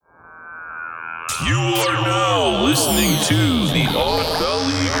You are now listening to the Odd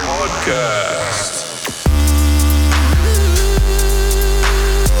Valley Podcast.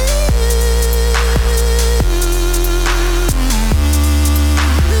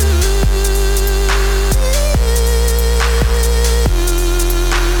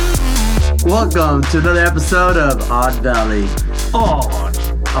 Welcome to another episode of Odd Valley.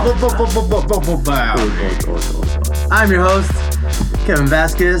 I'm your host, Kevin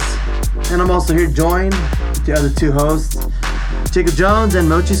Vasquez, and I'm also here joined with the other two hosts, Jacob Jones and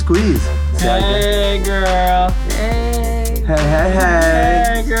Mochi Squeeze. Hey, girl. Hey.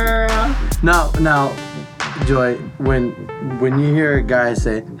 Hey, girl. Now, Joy, when you hear a guy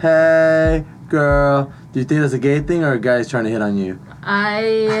say, "Hey, girl," do you think that's a gay thing or a guy's trying to hit on you?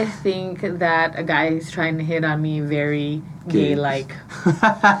 I think that a guy is trying to hit on me very gay-like.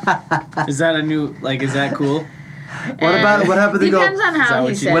 Is that a new, is that cool? What happened to go? Depends on how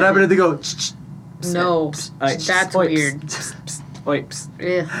he says What happened it. to go? No, that's weird. Wait,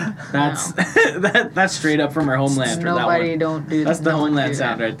 Ugh, that's no. that's straight up from our homeland. Nobody don't do that. That's the homeland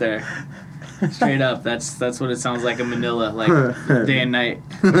sound right there. Straight up, that's what it sounds like in Manila, like day and night.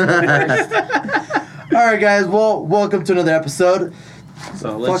 All right, guys. Well, welcome to another episode.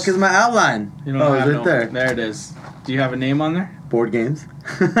 So Fuck is my outline? You don't it's have right there. There it is. Do you have a name on there? Board games.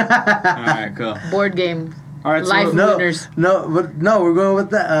 All right, cool. Board game. All right, Life so winners. No, we're going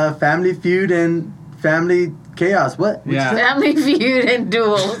with the Family Feud and Family Chaos. What? Yeah. Family Feud and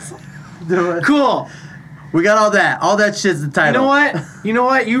duels. Cool. We got all that. All that shit's the title. You know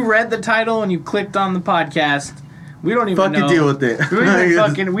what? You read the title and you clicked on the podcast. We don't even know. Deal with it.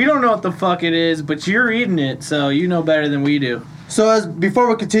 We don't know what the fuck it is, but you're reading it, so you know better than we do. So before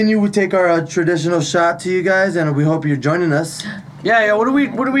we continue, we take our traditional shot to you guys, and we hope you're joining us. Yeah. What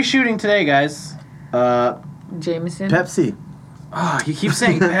are we shooting today, guys? Jameson. Pepsi. Oh, he keeps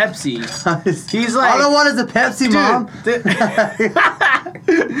saying Pepsi. He's like, all I want is a Pepsi, dude, Mom.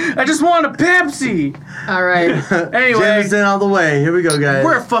 I just want a Pepsi. All right. Anyway, Jameson all the way. Here we go, guys.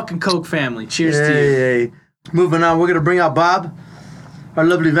 we're a fucking Coke family. Cheers to you. Hey. Moving on, we're gonna bring out Bob. Our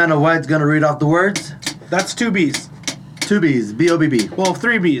lovely Vanna White's gonna read off the words. That's 2 B's. 2 B's, B-O-B-B. Well,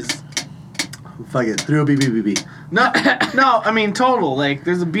 3 B's. Fuck it, 3 O-B-B-B-B. No, I mean total. Like,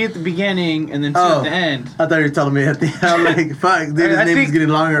 there's a B at the beginning and then 2 at the end. I thought you were telling me at the end. I'm like, fuck, dude, his name is getting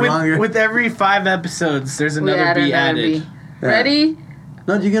longer and longer. With every 5 episodes, there's another B added. B. Ready?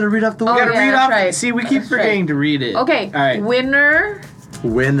 No, you're gonna read off the You words? gotta read that's off. right. See, we keep That's forgetting to read it. Okay. All right. Winner.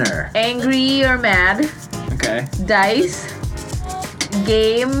 Angry or mad. Okay. Dice.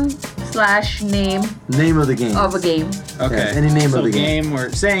 Game/name Name of the game. of a game. Okay. Yeah, any name of the game. or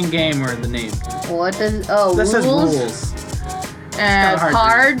saying game or the name. What does That says rules? rules. kinda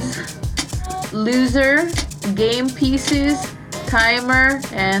hard to Cards, loser, game pieces, timer,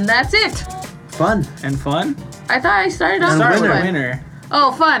 and that's it. Fun. And fun. I thought I started off And Start with with winner. fun. winner.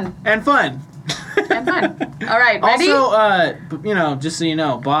 Oh, fun And fun. and fun. All right, ready? Also, just so you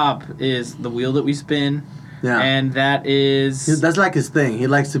know, Bob is the wheel that we spin. Yeah. And that is... That's like his thing. He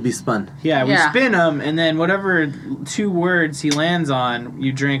likes to be spun. Yeah, we Yeah. spin them, and then whatever 2 words he lands on,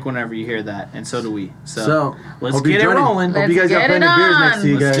 you drink whenever you hear that, and so do we. So let's hope you get it join in. rolling. Hope you guys got Let's plenty get of it beers on. next to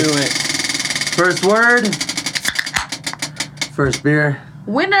you Let's guys. do it. First word. First beer.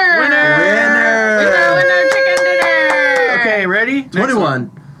 Winner! Winner! Winner, chicken dinner! Okay, ready? Next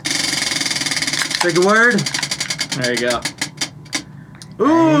 21. Second word. There you go.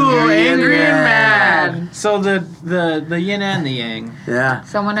 Ooh, angry and mad. So the yin and the yang. Yeah.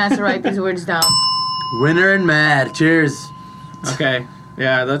 Someone has to write these words down. Winner and mad. Cheers. Okay.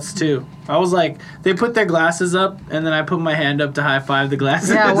 Yeah, that's 2. I was like, they put their glasses up, and then I put my hand up to high five the glasses.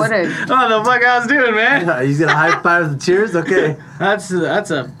 Yeah, what a... Oh, the fuck I was doing, man. He's gonna high five the cheers. Okay. That's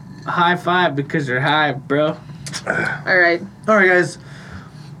a high five because you're high, bro. All right. All right, guys.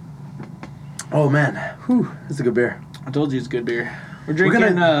 Oh man. Whew. That's a good beer. I told you it's good beer. We're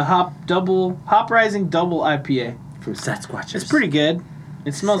drinking Hop Rising Double IPA. From Sasquatchers. It's pretty good.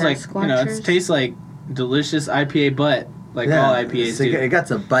 It smells like, it Sasquatchers? tastes like delicious IPA, but all IPAs do. It got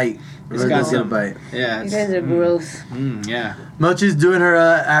some bite. It's got some bite. Yeah. You guys are gross. Yeah. Mochi's doing her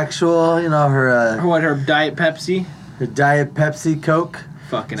actual, her Her Diet Pepsi? her Diet Pepsi Coke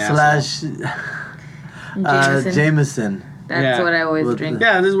Fucking asshole. Jameson. Jameson. That's Yeah. what I always With drink.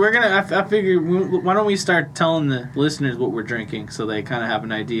 Yeah, we're gonna. I figure. Why don't we start telling the listeners what we're drinking so they kind of have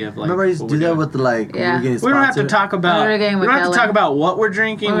an idea of like. Remember I used to what do we're that doing. with the like. Yeah. We, We don't have to talk about. We were getting We don't have to McKellen. talk about what we're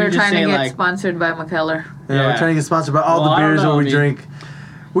drinking. We were just trying say to get like. sponsored by McKellar. Yeah, Yeah. we're trying to get sponsored by all Well, I the don't beers know, that we I mean- drink.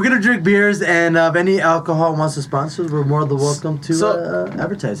 We're gonna drink beers, and if any alcohol wants to sponsor, we're more than welcome to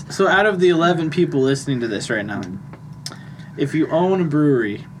advertise. So out of the 11 people listening to this right now, if you own a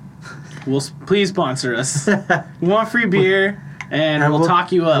brewery, please sponsor us. We want free beer, and we'll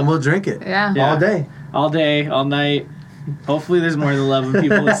talk you up. And we'll drink it. Yeah. All day. All day, all night. Hopefully there's more than 11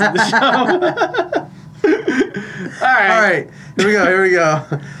 people listening to the show. All right. Here we go.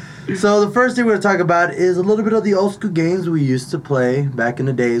 So the first thing we're going to talk about is a little bit of the old school games we used to play back in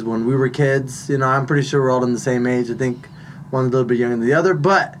the days when we were kids. You know, I'm pretty sure we're all in the same age. I think one's a little bit younger than the other,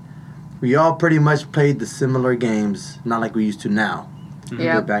 but we all pretty much played the similar games, not like we used to now.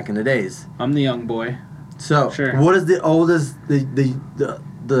 Yeah. But back in the days. I'm the young boy. So, Sure. what is the oldest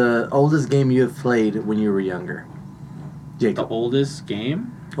the oldest game you have played when you were younger? The Jacob. oldest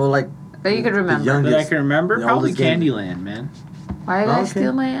game Well, like That you could remember. young- that I can remember? The Probably oldest game. Candyland, man. Why did I Okay.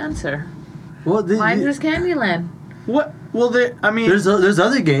 steal my answer? well, Mine was Candyland. What? Well, I mean, there's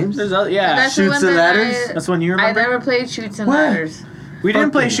other games. there's other, yeah. That's the Shoots one and that ladders? That's one you I remember? never played Shoots and What? Ladders. We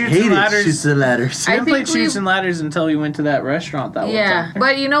didn't play Fucking Shoots and hated Ladders. Shoots and ladders. We I didn't play think we- Shoots and Ladders until we went to that restaurant that one Yeah, time.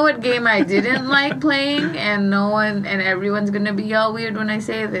 but you know what game I didn't like playing, and everyone's gonna be all weird when I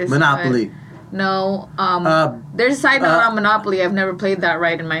say this. Monopoly. but No, Uh, there's a side note on Monopoly. I've never played that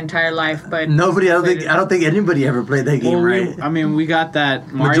right in my entire life, but Nobody. I played it. don't think anybody ever played that game Well, right. we got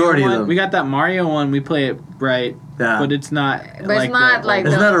that Mario Majority of one. them. We got that Mario one. We play it right, Yeah. but it's not. But it's not like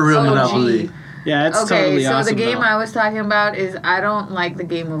It's the not a real OG. Monopoly. Yeah, it's Okay, totally so awesome. the game though. I was talking about is I don't like the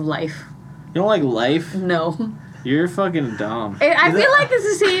game of life. You don't like life? No, You're fucking dumb. I feel like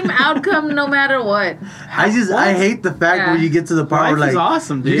it's the same outcome no matter what. I hate the fact Yeah. where you get to the part Life where like is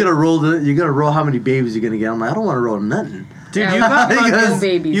awesome, dude. you're gonna roll how many babies you're gonna get. I'm like, I don't want to roll nothing. Dude, Yeah, you got because- fucking,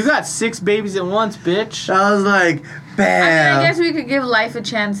 babies. you got 6 babies at once, bitch. I was like, bam. I guess we could give life a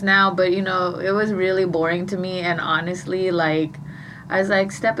chance now, but you know, it was really boring to me, and honestly, like, I was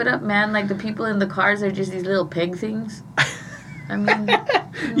like, step it up, man. Like, the people in the cars are just these little peg things. I mean,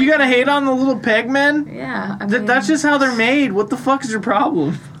 You gotta hate on the little peg men? yeah. I mean, That's just how they're made. What the fuck is your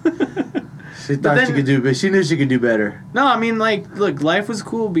problem? She thought then- she could do, but she knew she could do better. No, I mean, like, look, life was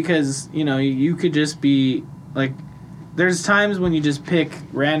cool because, you know, you could just be, like, there's times when you just pick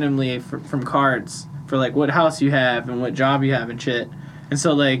randomly from cards for, like, what house you have and what job you have and shit. And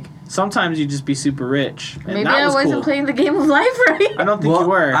so, like, sometimes you just be super rich. And maybe that I was wasn't cool. playing the game of life right. I don't think you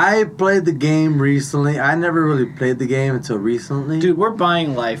were. I played the game recently. I never really played the game until recently. Dude, we're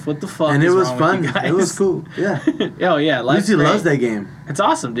buying life. What the fuck and is it was wrong fun. with you guys? It was cool. Yeah. Oh, yeah. Life's Lucy great. loves that game. It's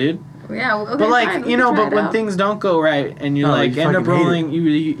awesome, dude. Yeah, okay, But like fine, we you can know, try but it when out. things don't go right and you Oh, like you end up fucking hate rolling,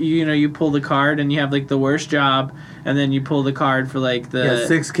 you know you pull the card and you have like the worst job, and then you pull the card for like the Yeah,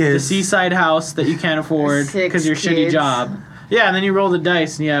 6 kids. the seaside house that you can't afford 6 because your shitty kids. job. Yeah, and then you roll the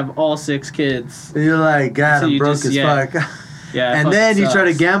dice and you have all 6 kids. And you're like, God, So I'm you broke just- as yeah. fuck. Yeah, it And fucking then you try to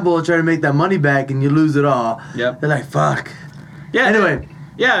sucks. gamble and try to make that money back, and you lose it all. Yep. You're like, fuck. Yeah. Anyway.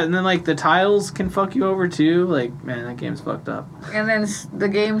 Yeah, and then like the tiles can fuck you over too. Like, man, that game's fucked up. And then the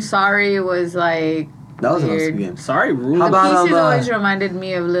game Sorry was like That was an weird. awesome game. Sorry, rule. How The about, pieces always uh, reminded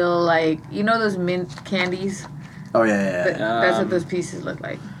me of little like you know those mint candies. Oh, yeah. That's what those pieces look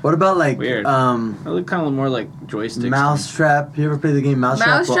like. What about, like, Weird. It looked kind of more like joysticks. Mousetrap? You ever play the game Mousetrap?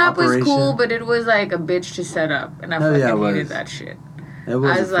 Mousetrap was Operation? cool, but it was like a bitch to set up, and I Hell yeah, fucking it hated was. that shit. It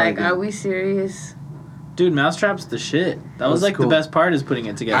was I a was fun like, game. are we serious? Dude, Mousetrap's the shit. That was was like cool. the best part is putting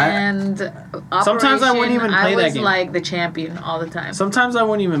it together. And Sometimes I wouldn't Operation, even play I that was game. like the champion all the time. Sometimes I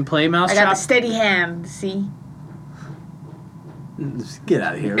wouldn't even play I got the Mousetrap. steady hand. See, Just get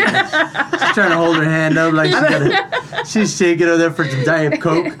out of here. She's trying to hold her hand up like she's shaking her there for some Diet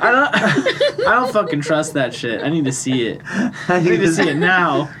Coke. I don't fucking trust that shit. I need to see it. I need to see it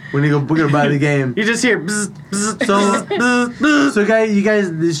now. When you go, we're gonna buy the game. You just hear bzz, bzz, bzz, bzz, So, bzz. so guys, you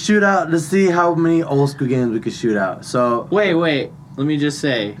guys this shoot out. Let's see how many old school games we could shoot out. So, Wait. Let me just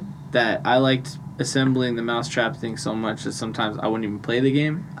say that I liked assembling the Mousetrap thing so much that sometimes I wouldn't even play the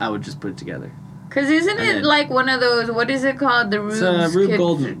game. I would just put it together. because isn't And it then- like one of those? What is it called? The It's Rube's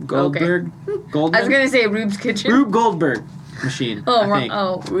Rube Kitchen. Goldberg. Goldman? I was gonna say Rube's Kitchen. Rube Goldberg machine. Oh, I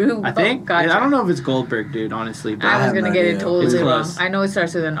think. Rube. I think. Oh, gotcha. I don't know if it's Goldberg, dude. Honestly, but I was have gonna no get it idea. totally It's wrong. close. I know it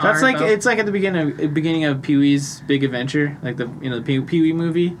starts with an R. that's like though. it's like at the beginning of Pee Wee's Big Adventure, like the the Pee Wee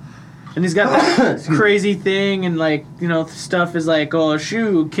movie, and he's got that crazy thing and like stuff is like a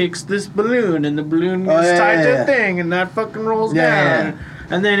shoe kicks this balloon and the balloon Oh, is yeah, tied to yeah. a thing and that fucking rolls Yeah, down,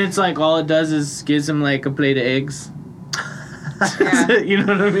 and then it's like all it does is gives him like a plate of eggs. Yeah. You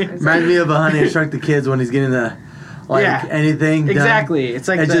know what I mean? reminds me of a Honey I Shrunk the Kids when he's getting the Yeah. anything done. Exactly. It's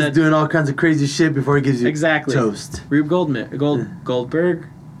like And the just doing all kinds of crazy shit before he gives you Exactly. toast. Rube Goldberg,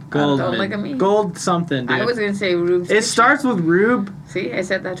 Don't look at me. Gold something, dude. I was gonna say Rube's. It starts with Rube, See, I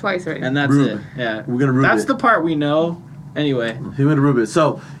said that twice already. and that's Rube. it. Yeah, We're gonna Rube that's it. the part we know. Anyway, He's gonna Rube it.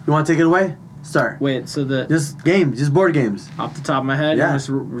 So you want to take it away? Start. Wait, so Just games, just board games. off the top of my head, Yeah. just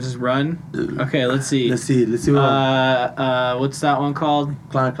run. Okay, let's see. Let's see what What's that one called?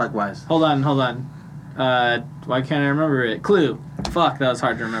 counterclockwise. Hold on. Why can't I remember it? Clue. Fuck, that was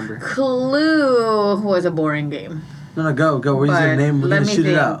hard to remember. Clue was a boring game. No, go. We're But gonna name. We're let gonna me shoot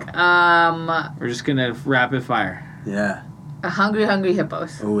think. it out. We're just gonna rapid fire. Yeah. Hungry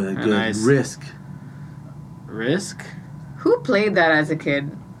Hippos. Oh, that's good. Nice. Risk. Risk? Who played that as a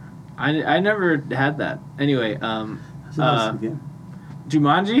kid? I never had that. Anyway, That's a nice game.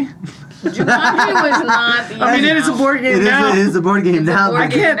 Jumanji? Jumanji was not. I mean, it is a board game now. It is a board game It's a now. board I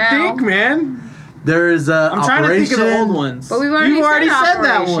but game. can't now. think, man. There is I'm trying to think Operation. of the old ones. But we've already You've already said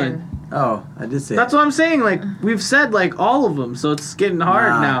that Operation. one. Oh, I did say. That's what I'm saying. Like we've said like all of them, so it's getting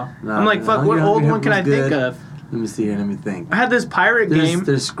hard now. I'm like, fuck. What old one can I think of? Let me see here. Let me think. I had this pirate game.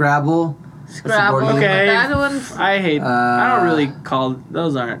 There's Scrabble. Scrabble. board game. Okay. That one's. I hate. I don't really call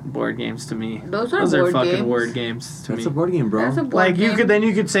those aren't board games to me. Those are Those board are fucking games. word games to That's me. a board game, bro. That's a board Like game.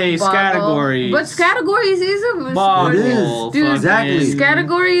 you could say Boggle. categories. But categories is a Boggle, It is. Dude, Exactly.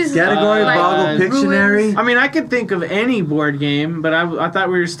 categories. Category, like, Boggle, Pictionary. ruins- I mean, I could think of any board game, but I thought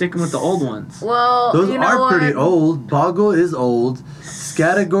we were sticking with the old ones. Well, Those you know are what? pretty old. Boggle is old.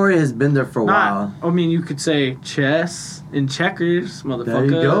 Category has been there for a while. I mean, you could say chess and checkers, motherfucker. There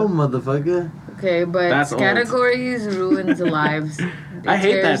you go, motherfucker. Okay, but That's old. categories ruins lives. It I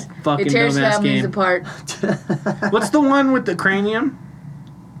hate tears- that fucking It tears dumbass families game. apart. What's the one with the cranium?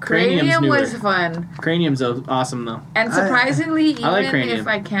 Cranium newer. was fun, Cranium's awesome though. and surprisingly, I like even Cranium. if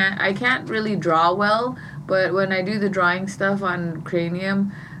I can't really draw well. But when I do the drawing stuff on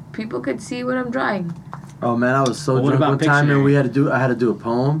Cranium, people could see what I'm drawing. Oh man, I was so Well, what drunk about one time, and Pictionary? I had to do a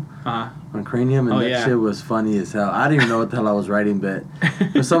poem on Cranium, and Oh, that yeah. shit was funny as hell. I didn't even know what the hell I was writing, but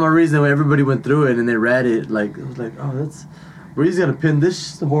for some reason, when everybody went through it and they read it, like it was like, oh, we're just gonna pin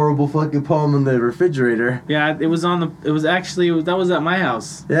this horrible fucking poem in the refrigerator. Yeah, that was at my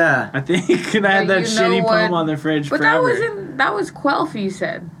house. Yeah. I think, and I had But that you know shitty what? poem on the fridge But forever. that was Quelf, you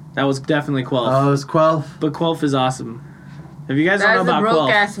said. That was definitely Quelf. Oh, it was Quelf. But Quelf is awesome. If you guys don't That's know the about broke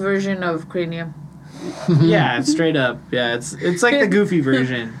Quelf, ass version of Cranium. yeah, it's straight up. Yeah, it's like the goofy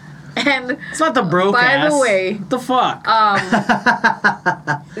version. And It's not the broke by ass. the way, What the fuck?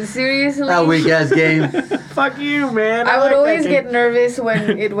 seriously, That weak ass game. Fuck you, man. I would like that always game. get nervous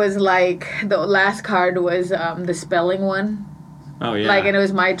when it was like the last card was the spelling one. Oh yeah. Like, and it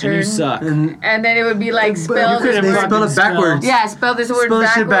was my And turn. you suck. And And then it would be like But spell you couldn't this they word. spell it spell. backwards. Yeah, spell this word Spell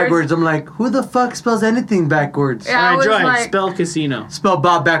backwards. shit backwards. I'm like, who the fuck spells anything backwards? Yeah, I Alright, was Joy, like, spell casino. Spell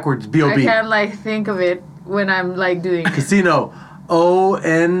Bob backwards. I B-O-B. can't like think of it when I'm like doing it. Casino.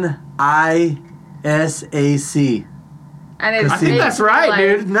 O-N-I-S-A-C. And it's I think that's right, like,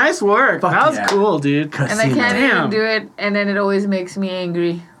 dude. Nice work. Fuck that was yeah. cool, dude. And I can't Damn. even do it, and then it always makes me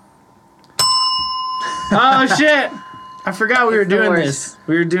angry. Oh shit! I forgot we were It's the doing worst. this.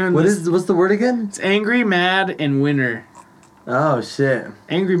 We were doing What's this. the word again? It's angry, mad, and winner. Oh shit.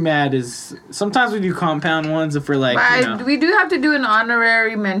 Angry, mad is sometimes we do compound ones if we're like, But we do have to do an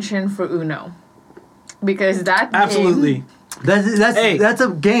honorary mention for Uno. Because that game, absolutely. Hey. That's a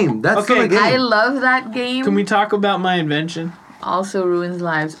game. That's Okay, still a game. I love that game. Can we talk about my invention? Also ruins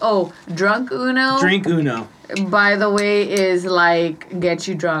lives. Oh, Drunk Uno, Drink Uno. by the way, is like get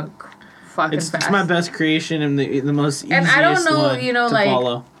you drunk fucking It's fast. my best creation and the most easiest And I don't know, one you know, to like,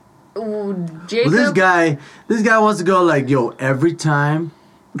 follow. Ooh, Jacob, Well, this guy wants to go like, yo, every time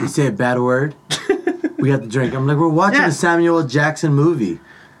you say a bad word, we have to drink. I'm like, we're watching Yeah. a Samuel L. Jackson movie.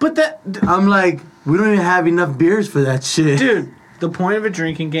 But that, I'm like, we don't even have enough beers for that shit. dude, the point of a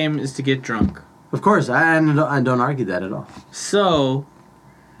drinking game is to get drunk. Of course, I don't argue that at all. So,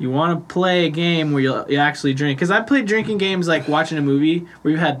 you want to play a game where you actually drink. Because I played drinking games like watching a movie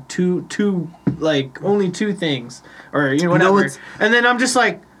where you had only two things. Or, you know, whatever. what's- And then I'm just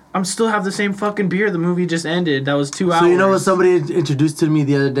like, I'm still have the same fucking beer. The movie just ended. That was 2 hours. So you know what somebody introduced to me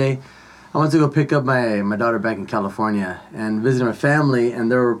the other day? I went to go pick up my daughter back in California and visit my family,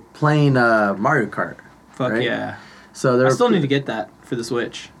 and they were playing Mario Kart. Fuck right? yeah. So they I were still need to get that for the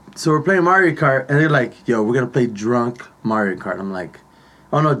Switch. So we're playing Mario Kart, and they're like, "Yo, we're gonna play drunk Mario Kart." I'm like,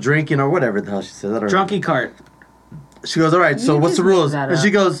 "Oh no, drinking or whatever the hell she said." I don't know. Drunky Kart. She goes, "All right, so You what's the just made rules?" that And she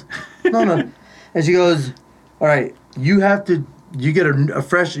up. goes, "No." And she goes, "All right, you get a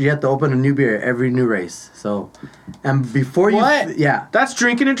fresh. You have to open a new beer every new race. So, and before you, What? yeah, That's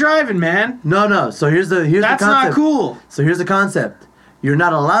drinking and driving, man. no. So here's the That's concept. not cool. So here's the concept. You're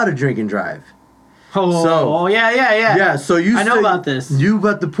not allowed to drink and drive. Oh, yeah. Yeah, so I know about this. You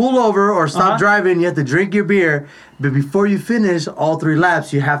have to pull over or stop Uh-huh. driving. You have to drink your beer, but before you finish all 3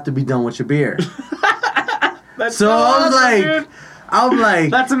 laps, you have to be done with your beer. That's So I was awesome, like, dude. I'm like,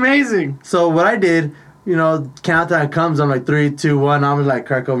 That's amazing. so what I did, you know, countdown comes. I'm like 3, 2, 1. I'm like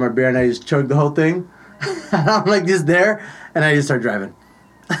crack open my beer and I just chug the whole thing. And I'm like just there, and I just start driving.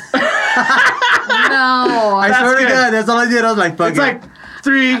 No. I swear to God, that's all I did. I was like, fuck It's it. like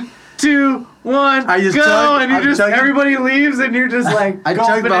 3, 2, 1, I just go, chugged- and you I'm just chugging. everybody leaves, and you're just like I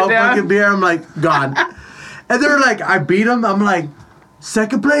gulping chugged my it whole down. fucking beer. I'm like, gone. And they were like, I beat them. I'm like,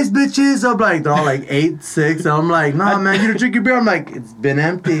 second place, bitches. I'm like, they're all like 8, 6. And I'm like, nah, man, you don't drink your beer. I'm like, it's been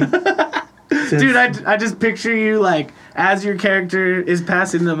empty. Dude, I just picture you like as your character is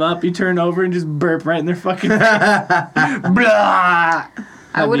passing them up, you turn over and just burp right in their fucking face. Blah.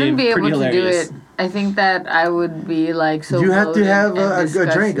 I wouldn't be able pretty to do hilarious. it. I think that I would be like so. You have to bloated have and a drink,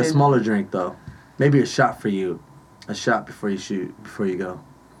 a disgusted. smaller drink, though. Maybe a shot for you. A shot before you shoot, before you go.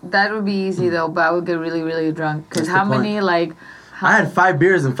 That would be easy though, but I would get really, really drunk. Cause That's how the point. many like? I had 5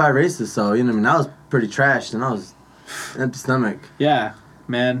 beers and 5 races, so, you know what I mean? I was pretty trashed, and I was empty stomach. Yeah,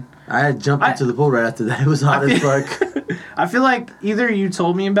 man. I had jumped into the pool right after that. It was hot as fuck. I feel like either you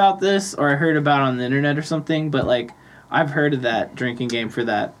told me about this or I heard about it on the internet or something, but like I've heard of that drinking game for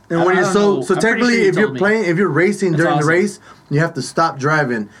that. And when I you're don't know. so I'm pretty technically, sure you if you're told me. playing, if you're racing That's during awesome. the race, you have to stop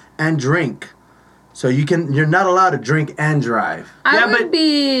driving and drink. So you're not allowed to drink and drive. I Yeah, would but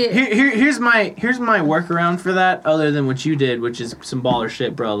be. Here's my workaround for that, other than what you did, which is some baller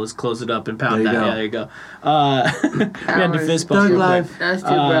shit, bro. Let's close it up and pound There you that. go. Yeah, there you go. We had to was fist Thug bump real life. quick. That's too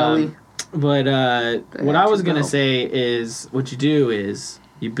Um, growly. But what I had was to gonna go. say is what you do is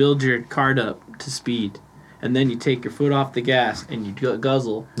you build your cart up to speed, and then you take your foot off the gas and you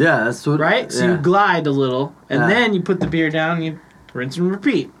guzzle, Yeah, that's what. right? So you Yeah. glide a little, and Yeah. then you put the beer down and you rinse and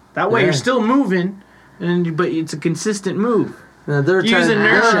repeat. That way Yeah. you're still moving, but it's a consistent move. Yeah, they were Use trying,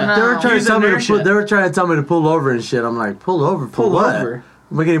 inertia. They were trying Use to tell me to inertia. pull. They were trying to tell me to pull over and shit. I'm like, pull over for Pull what? over.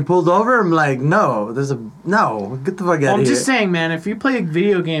 Am I getting pulled over? I'm like, no. There's a no. Get the fuck out Well, of I'm here. just saying, man, if you play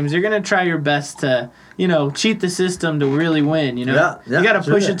video games, you're going to try your best to, cheat the system to really win, you know? Yeah, you got to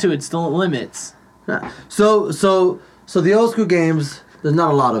sure, push yeah. it to its limits. Yeah. So the old school games. There's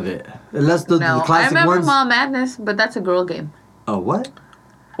not a lot of it, unless the No, I classic remember ones. Mall Madness, but that's a girl game. Oh what?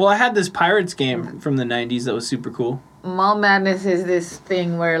 Well, I had this Pirates game from the 90s that was super cool. Mall Madness is this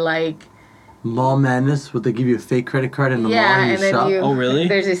thing where like Mall Madness, would they give you a fake credit card in the mall yeah, and you and then shop? you Oh, really?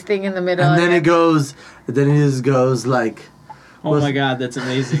 there's this thing in the middle, And then and it goes. Then it just goes like. Oh Was- my God, that's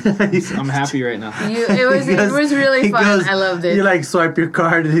amazing. I'm happy right now. it was really he fun. goes- I loved it. You like swipe your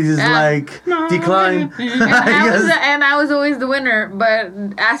card and he's just Yeah. like decline. and I was always the winner, but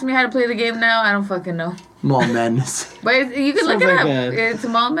ask me how to play the game now, I don't fucking know. Mall Madness. But you can look Sounds it like up. a- It's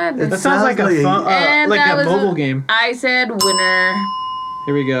Mall Madness. That sounds like Sounds a like- fun, And like that a was mobile game. I said winner.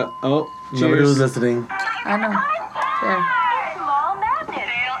 Here we go. Oh, Nobody was cheers. listening. I know. There. Mall Madness.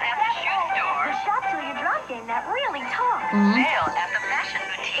 Sale at the shoe store. The shop till you drop game that really talks. Mhm. Sale at the fashion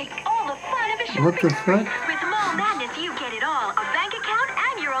boutique. It's all the fun of a shopping What the spree. fuck? With Mall Madness, you get it all. A bank account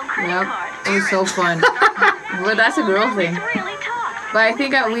and your own credit Yep. card. It was so fun. But that's a girl Mall thing. Madness really talks. But I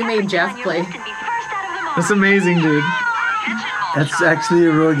think we made Jeff play. That's amazing, dude. That's actually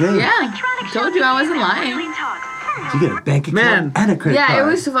a real game. Yeah. Told you I wasn't lying. You get a bank account Man. and a credit Yeah, card. it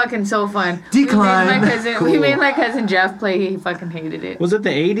was fucking so fun. Decline. We Cool. made my cousin Jeff play. He fucking hated it. Was it the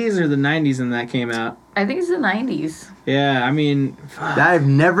 80s or the 90s when that came out? I think it's the 90s. Yeah, I mean, I've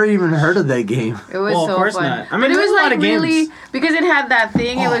never even heard of that game. It was Well, of so course fun. not. I mean, but it there's was a lot like of games. really because it had that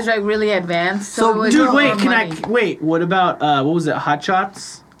thing. It was like really advanced. So, So, it was dude, more wait, money. wait, what about, what was it, Hot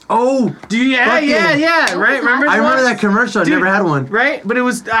Shots? Oh, Dude, yeah, Fucking- right? Remember I the remember ones? that commercial. I Dude, never had one. Right? But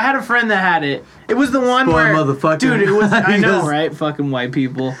I had a friend that had it. It was the one Spoiled where... motherfucker. Dude, it was... I know, Yes. right? Fucking white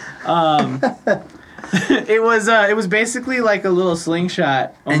people. It was basically like a little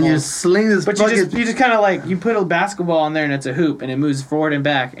slingshot. And you almost. sling this But fucking. you just kind of like, you put a basketball in there and it's a hoop and it moves forward and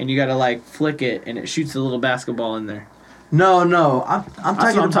back and you got to like flick it and it shoots a little basketball in there. No. I'm That's talking what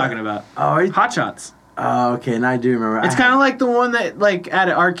I'm about. talking about. Oh, are you- Hot Shots. oh, okay. Now I do remember. It's kind of like the one that like at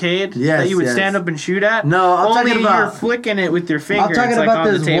an arcade Yes, that you would yes. stand up and shoot at. No, I'm Only talking about- you're flicking it with your finger. I'm talking it's like about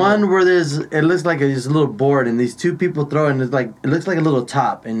on this the table. one where it looks like just a little board and these two people throw it and it's like it looks like a little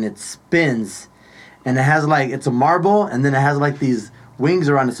top and it spins and it has like it's a marble and then it has like these wings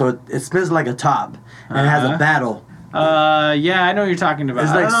around it so it spins like a top and it has a Uh-huh. battle. Yeah, I know what you're talking about.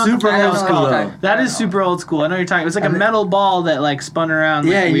 It's I like don't know what the super fuck old it's school, called. though. That is super old school. I know what you're talking. It was like a And metal ball that like spun around.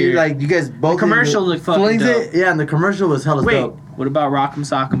 Yeah, like, you weird. like you guys both commercial looked fucking flings dope. it. Yeah, and the commercial was hella Wait, dope. what about Rock'em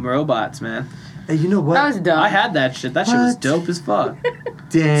Sock'em Robots, man? Hey, you know what? That was dumb. I had that shit. That shit was What? dope as fuck. Dang.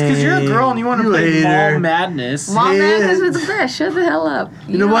 Because you're a girl and you want to play hater. Mall Madness. Mom, Yeah. Madness was the best. Shut the hell up.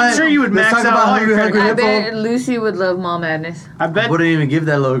 You know what? I'm sure you would Let's max talk out about all Hungry your Hungry I credit Hippo. bet Lucy would love Mall Madness. I bet. Wouldn't even give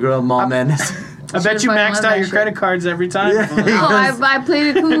that little girl Mall Madness. I bet you fucking maxed love out that your shit. credit cards every time. Yeah. Oh, I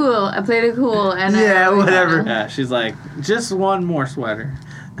played it cool. I played it cool. And Yeah, whatever. Yeah, she's like, just one more sweater.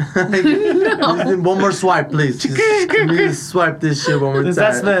 One more swipe, please. Just, can you just swipe this shit one more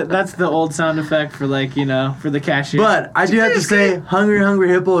time. That's the old sound effect for like, you know, for the cashier. But I do have to say, Hungry Hungry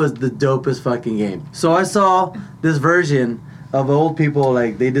Hippo is the dopest fucking game. So I saw this version of old people,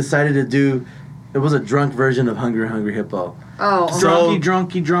 like, they decided to do, it was a drunk version of Hungry Hungry Hippo. Oh. So-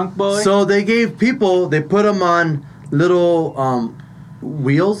 drunk boy. So they gave people, they put them on little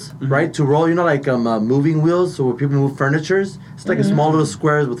wheels, right, to roll, you know, like moving wheels, so where people move furnitures. It's like a small little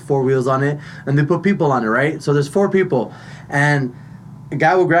squares with 4 wheels on it, and they put people on it, right? So there's 4 people, and a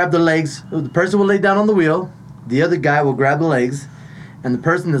guy will grab the legs, the person will lay down on the wheel, the other guy will grab the legs, and the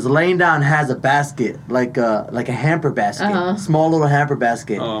person that's laying down has a basket, like a hamper basket, small little hamper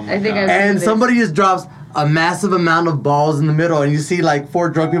basket. Oh my I think God. I've seen And this. somebody just drops a massive amount of balls in the middle, and you see like 4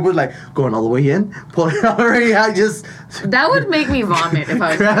 drunk people like going all the way in, pulling it all the way out, just That would make me vomit if I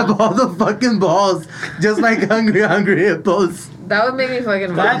was grab drunk. all the fucking balls, just like Hungry Hungry Hippos. That would make me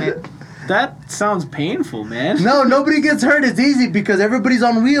fucking vomit. That sounds painful, man. No, nobody gets hurt. It's easy because everybody's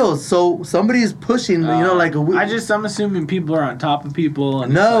on wheels, so somebody is pushing, you know, like a wheel. I'm assuming people are on top of people.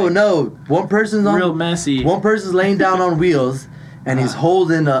 And No, it's no. One person's like on real messy. One person's laying down on wheels, and he's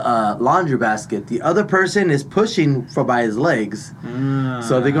holding a laundry basket. The other person is pushing by his legs.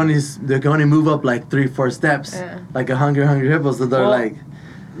 So they're going to move up like 3-4 steps, like a Hungry Hungry Hippo. So they're Well, like,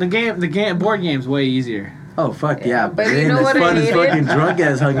 the board game's way easier. oh fuck yeah! but it you ain't know as what I fun as hated? fucking drunk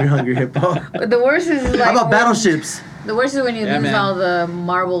ass Hungry Hungry Hippo. But the worst is like. How about when- battleships? The worst is when you Yeah, lose man. all the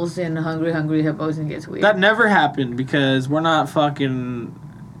marbles in Hungry Hungry Hippos and it gets weird. That never happened because we're not fucking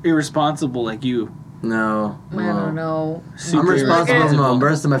irresponsible like you. No, I don't know. I'm Super responsible. irresponsible. No, the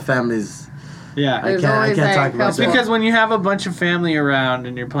rest of my family's. Yeah. I There's can't always, talk like, about couple- that. Because when you have a bunch of family around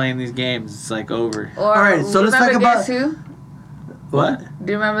and you're playing these games, it's like over. Or, All right, so let's remember talk about- Guess Who? What?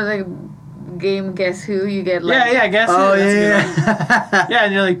 Do you remember the game Guess Who? You get like. Yeah, guess Oh it. That's a good one. yeah. Yeah,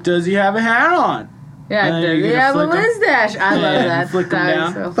 and you're like, does he have a hat on? Yeah, And then does you he get to have a flick 'em. mustache? I love Yeah, that. you flick 'em That down.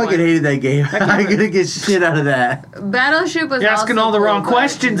 is so Fucking fun. hated that game. I'm gonna get shit out of that. Battleship was You're asking also all the cool, wrong but,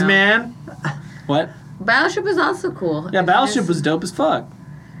 questions, you know. man. What? Battleship is also cool. Yeah, It's Battleship just- was dope as fuck.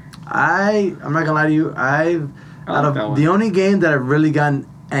 I'm not gonna lie to you. I Out like that of one. the only game that I've really gotten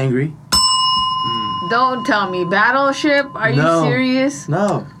angry. Don't tell me Battleship. Are you No. serious?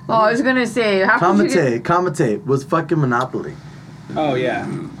 No. Oh, I was gonna say. How could you get? Commentate was fucking Monopoly. Oh, yeah.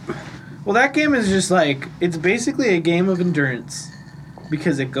 Well, that game is just like, it's basically a game of endurance.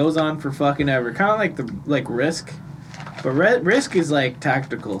 Because it goes on for fucking ever. Kind of like Risk. But Risk is like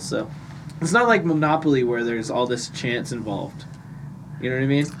tactical, so. It's not like Monopoly where there's all this chance involved. You know what I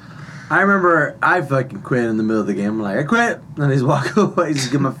mean? I remember I fucking quit in the middle of the game. I'm like, I quit. And I just walk away,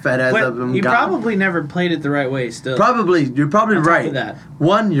 just get my fat ass up But and you gone. probably never played it the right way still. You're probably On top right. of that.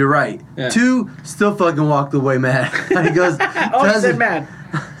 1, you're right. Yeah. 2, still fucking walked away mad. And he goes, Oh, he said mad.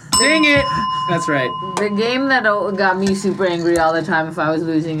 Dang it! That's right. The game that got me super angry all the time if I was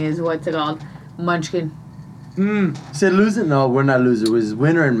losing is what's it called? Munchkin. Said losing? No, we're not losing. It was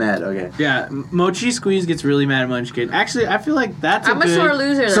winner and mad. Okay. Yeah, Mochi Squeeze gets really mad at Munchkin. Actually, I feel like that's I'm a good sore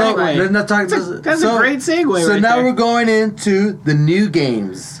loser. So That's why. let's not talk. That's a great segue So right now there. we're going into the new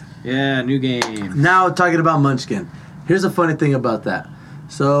games. Yeah, new game. Now talking about Munchkin. Here's a funny thing about that.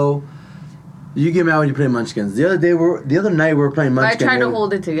 So you get mad when you play Munchkins. The other night we were playing But I Munchkin. tried to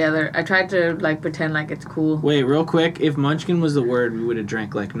hold it together. I tried to like pretend like it's cool. Wait, real quick. If Munchkin was the word, we would have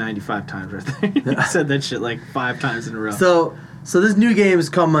drank like 95 times right there. I said that shit like 5 times in a row. So this new game is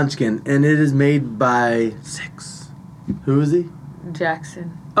called Munchkin, and it is made by 6. who is he?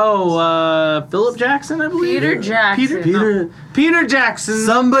 Jackson. Oh, Philip Jackson, I believe. Peter Jackson. Peter Jackson.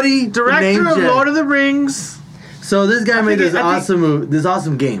 Somebody Director named of Jack- Lord of the Rings. So this guy made this I think-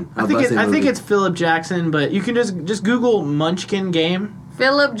 awesome game. I think it's Philip Jackson, but you can just Google Munchkin game.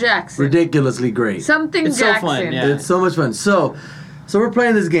 Philip Jackson. ridiculously great. Something It's so Jackson. fun, yeah. It's so much fun. So we're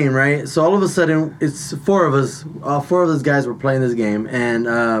playing this game, right? So all of a sudden, it's 4 of us. 4 of those guys were playing this game, and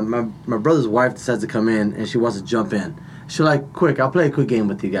my brother's wife decides to come in, and she wants to jump in. She's like, "Quick, I'll play a quick game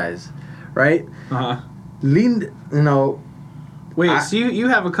with you guys, right?" Uh-huh. Wait, so you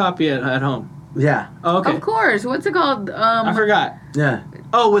have a copy at home? Yeah, Oh, okay. Of course. What's it called? I forgot. yeah.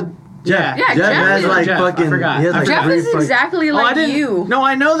 Oh, with Yeah, Jeff Jeff has is- like Jeff, I fucking. forgot. He has like Jeff 3 is fucking- exactly Oh, I like didn't. you. No,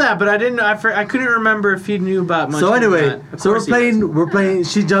 I know that, but I didn't. I couldn't remember if he knew about Munchkin. So or anyway, not. Of so we're course he does. playing.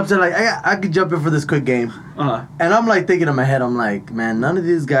 She jumps in like I could jump in for this quick game, Uh-huh. and I'm like thinking in my head, I'm like, man, none of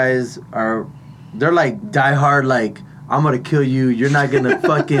these guys are. They're like diehard like I'm gonna kill you. You're not gonna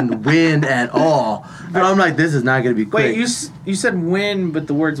fucking win at all. But I'm like, this is not gonna be quick. Wait, you said win, but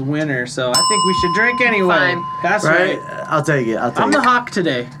the word's winner, so I think we should drink anyway. Fine. That's right? right. I'll take it. I'm the hawk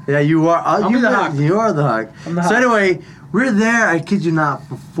today. Yeah, you are. I'll be the hawk. You are the hawk. I'm the So hawk. anyway, we're there. I kid you not,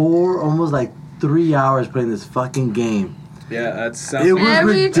 for almost like 3 hours playing this fucking game. Yeah, that's It was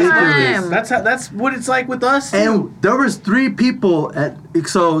Every ridiculous. time. that's what it's like with us too. And there was 3 people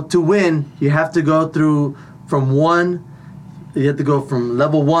so to win, you have to go through from 1. You have to go from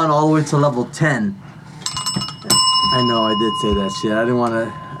level 1 all the way to level 10. I know I did say that shit. I didn't want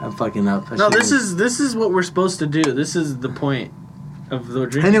to. I'm fucking up. No, this is what we're supposed to do. This is the point of the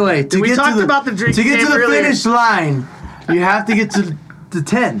drinking. Anyway, we get talked to the, about the drinking to get game to the earlier. finish line, you have to get to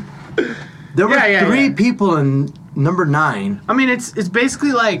 10. There were Yeah, 3 yeah. people in number 9. I mean, it's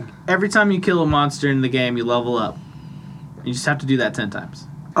basically like every time you kill a monster in the game, you level up. You just have to do that 10 times.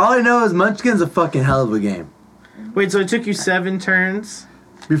 All I know is Munchkin's a fucking hell of a game. Wait, so it took you 7 turns?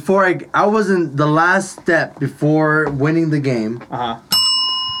 Before I wasn't the last step before winning the game. Uh-huh.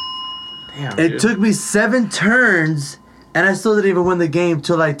 Damn, It dude. took me 7 turns, and I still didn't even win the game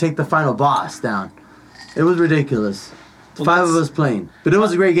till I take the final boss down. It was ridiculous. Well, 5 of that's- us playing, but it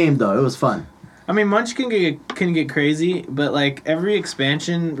was a great game though. It was fun. I mean, Munch can get crazy, but like every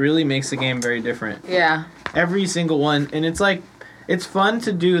expansion really makes the game very different. Yeah. Every single one, and it's like it's fun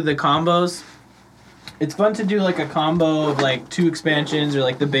to do the combos. It's fun to do like a combo of like 2 expansions or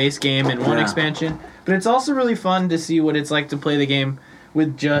like the base game and 1 Yeah. expansion. But it's also really fun to see what it's like to play the game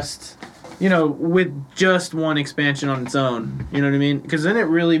with just, with just 1 expansion on its own. You know what I mean? Because then it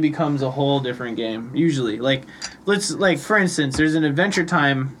really becomes a whole different game. Usually, for instance, there's an Adventure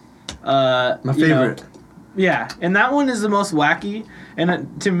Time. My favorite. Yeah, and that one is the most wacky,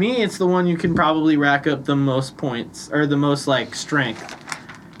 and to me, it's the one you can probably rack up the most points or the most like strength.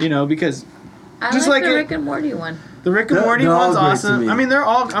 Because I Just like like the it- Rick and Morty one. the Rick and They're- Morty they're all one's great to awesome. me. I mean, they're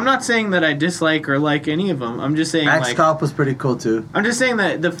all. I'm not saying that I dislike or like any of them. I'm just saying Max like Cop was pretty cool too. I'm just saying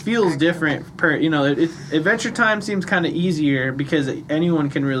that the feel's different. Adventure Time seems kind of easier because anyone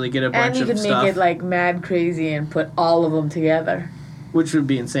can really get a And bunch you of could stuff, make it like mad crazy and put all of them together. which would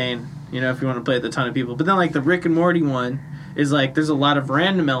be insane. If you want to play with a ton of people. But then like the Rick and Morty one is like there's a lot of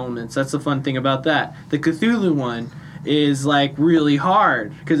random elements. That's the fun thing about that. The Cthulhu one is like really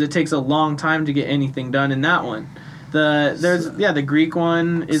hard because it takes a long time to get anything done in that one. The Greek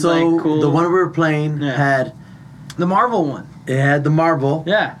one is So like cool. the one we were playing Yeah. had The Marvel one. the marble,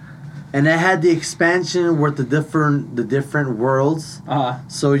 Yeah. and it had the expansion with the different worlds.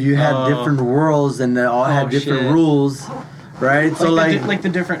 So you had Oh. different worlds, and they all had Oh, different shit. rules, right? So like the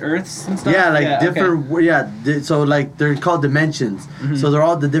different Earths and stuff. yeah, like okay. different. So like they're called dimensions. Mm-hmm. So they're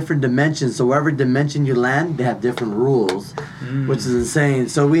all the different dimensions. So wherever dimension you land, they have different rules, Mm. which is insane.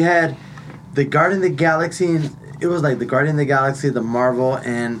 So we had the Guardian of the Galaxy, and it was like the Guardian of the Galaxy, the Marvel,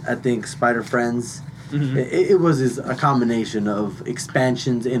 and I think Spider Friends. Mhm. It was a combination of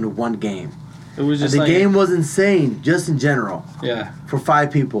expansions in one game. It was And just the like game was insane, just in general, Yeah. for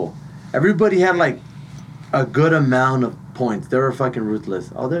 5 people. Everybody had like a good amount of points. They were fucking ruthless.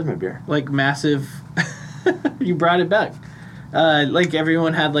 Oh, there's my beer. Like massive. You brought it back. Like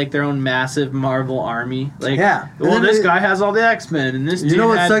everyone had like their own massive Marvel army. Like Yeah. Well, And then this it- guy has all the X-Men, and this You dude know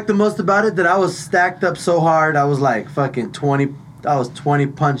what had, sucked the most about it? That I was stacked up so hard. I was like fucking 20. I was 20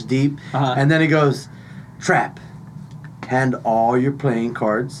 punch deep. Uh-huh. And then it goes, trap. Hand all your playing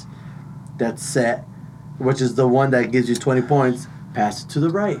cards. That's set, which is the one that gives you 20 points. Pass it to the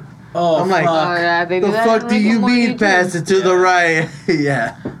right. Oh, I'm like, fuck. Oh yeah, they do The that fuck in do Rick you and Morty mean too. pass it to the right?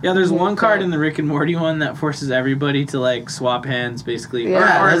 Yeah. Yeah, there's one Okay. card in the Rick and Morty one that forces everybody to like swap hands, basically,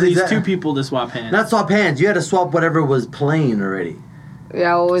 Yeah. or at That's least exact- 2 people to swap hands. Not swap hands. You had to swap whatever was playing already.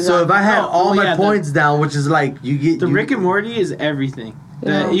 Yeah, always. So if I had No, all well, my yeah, the- points down, which is like you get The you, Rick and Morty is everything.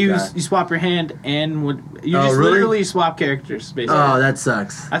 Yeah. You Okay. you swap your hand and you Oh, just really? literally swap characters, basically. Oh, that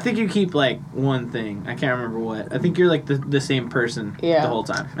sucks. I think you keep like one thing. I can't remember what. I think you're like the same person Yeah. the whole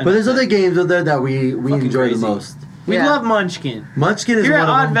time. And But there's that's other it. games out there that we Fucking enjoy crazy. the most. We Yeah. love Munchkin. Munchkin is Here one at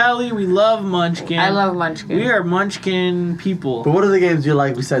of Odd them. Valley, we love Munchkin. I love Munchkin. We are Munchkin people. But what other games do you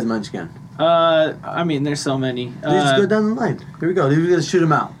like besides Munchkin? I mean, there's so many. Let's go down the line. Here we go. We're gonna shoot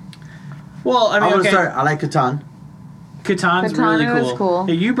them out. Well, I I'm mean, gonna okay. start. I like Catan. Catan's Catan really was cool. cool.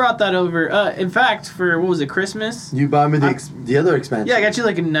 Hey, you brought that over. In fact, for what was it, Christmas? You bought me I- the other expansion. Yeah, I got you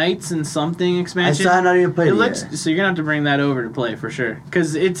like a Knights and something I expansion. still have not even played It it looks yet. so you're gonna have to bring that over to play for sure.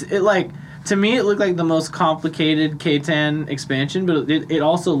 Cause it like to me it looked like the most complicated Catan expansion, but it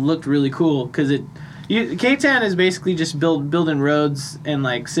also looked really cool because Catan is basically just building roads and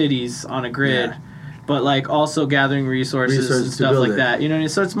like cities on a grid. Yeah. but like also gathering resources and to stuff build like it. that. You know,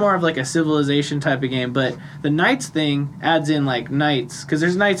 so it's more of like a civilization type of game. But the knights thing adds in like knights because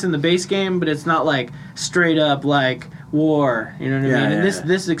there's knights in the base game, but it's not like straight up like war. You know what I mean? And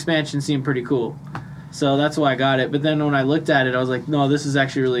this expansion seemed pretty cool, so that's why I got it. But then when I looked at it, I was like, no, this is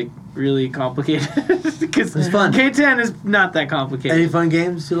actually really really complicated because It's fun. K10 is not that complicated. Any fun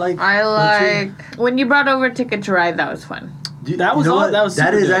games you like? I like when you brought over Ticket to Ride. That was fun. That was you know all- what? that was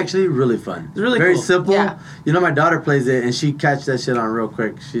That super is good. actually really fun. It's really very cool. simple. Yeah. You know, my daughter plays it and she catch that shit on real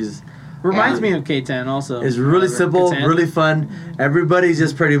quick. Reminds me of K10 also. It's really simple, Catan. really fun. Everybody's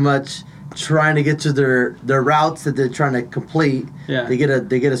just pretty much trying to get to their routes that they're trying to complete. Yeah. They get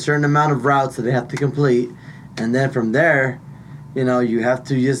a certain amount of routes that they have to complete, and then from there, you know, you have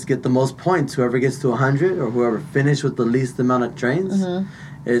to just get the most points. Whoever gets to 100 or whoever finished with the least amount of trains,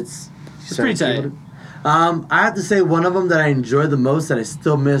 it's pretty tight. I have to say one of them that I enjoy the most that I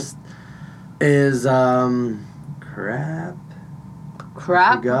still missed is crap.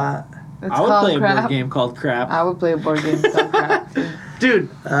 Crap. Forgot. It's I would called play a crap. board game called Crap. I would play a board game called Crap. Dude,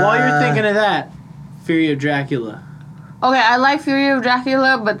 while you're thinking of that, Fury of Dracula. Okay, I like Fury of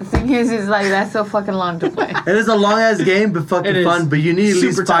Dracula, but the thing is like that's so fucking long to play. It is a long ass game, but It fucking is. fun. But you need at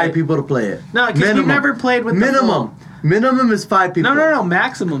least Super 5 tight. people to play it. No, because you've never played with the minimum. Minimum is 5 people. No.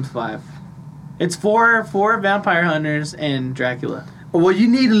 Maximum's 5. It's four vampire hunters and Dracula. Well, you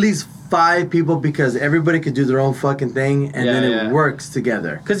need at least 5 people because everybody could do their own fucking thing, and Yeah, then yeah. it works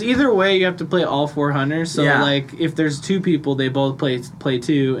together. Because either way, you have to play all 4 hunters. So, Yeah. like, if there's 2 people, they both play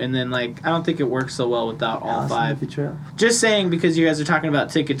 2. And then, like, I don't think it works so well without all Awesome 5. Betrayal. Just saying, because you guys are talking about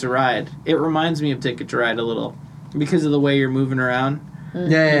Ticket to Ride, it reminds me of Ticket to Ride a little. Because of the way you're moving around. Yeah, You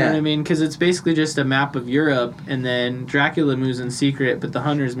know yeah. what I mean? Because it's basically just a map of Europe, and then Dracula moves in secret, but the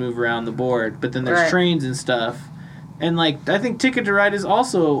hunters move around the board. But then there's Right. trains and stuff. And, like, I think Ticket to Ride is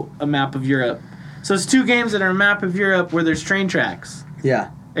also a map of Europe. So it's 2 games that are a map of Europe where there's train tracks. Yeah.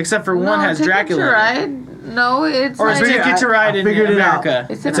 Except for one has Ticket Dracula. To in it. Ride? No, it's Or is like, Ticket to Ride I in figured it out. America?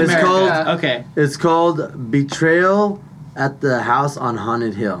 It's in It's America. called- Okay. It's called Betrayal at the House on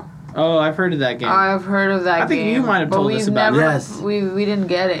Haunted Hill. Oh, I've heard of that game. I've heard of that I think game. you might have but told we've us about it. never, Yes. We didn't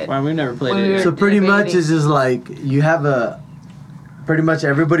get it. Well, we've never played When it. we yet. were- So pretty much debating. it's just like you have pretty much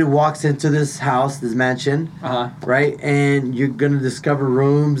everybody walks into this house, this mansion, Uh-huh. right? And you're gonna discover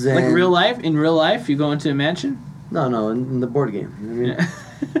rooms and Like real life? In real life, you go into a mansion? No, in the board game. I mean, Yeah.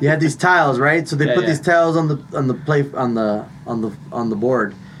 you have these tiles, right? So they Yeah, put yeah. these tiles on the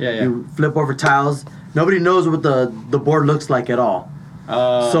board. Yeah. You flip over tiles. Nobody knows what the board looks like at all.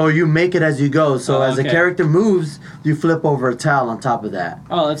 So you make it as you go. So as the okay. character moves, you flip over a tile on top of that.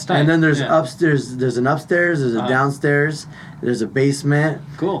 Oh, that's tight. And then there's Yeah. upstairs. There's an upstairs. There's a Uh-huh. downstairs. There's a basement.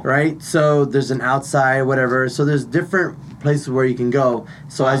 Cool. Right. So there's an outside, whatever. So there's different places where you can go.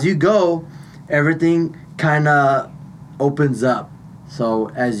 So as you go, everything kind of opens up. So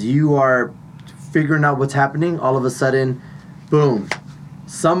as you are figuring out what's happening, all of a sudden, boom,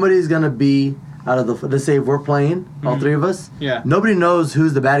 somebody's gonna be out of the. Let's say if we're playing, all 3 of us. Yeah. Nobody knows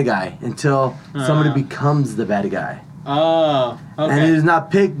who's the bad guy until somebody Uh. becomes the bad guy. Oh, okay. And it is not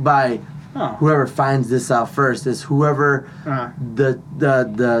picked by Oh. whoever finds this out first. It's whoever Uh-huh.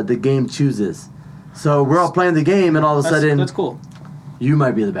 the game chooses. So we're all playing the game, and all of a sudden, That's cool. you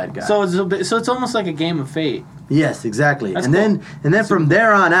might be the bad guy. So it's almost like a game of fate. yes, exactly. That's And cool. then from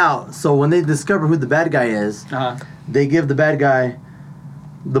there on out, so when they discover who the bad guy is, Uh-huh. they give the bad guy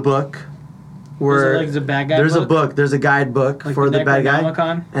the book. Where Is it a bad guy there's book? a book. There's a guidebook Like for the bad guy.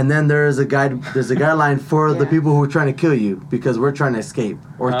 Necronomicon? And then there's a guideline for the Yeah. people who are trying to kill you because we're trying to escape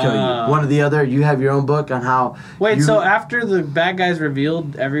or kill Ah. you. One or the other. You have your own book on how. Wait, you, so after the bad guy's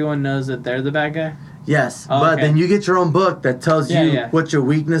revealed, everyone knows that they're the bad guy? yes, Oh, but okay. then you get your own book that tells Yeah, you yeah. what your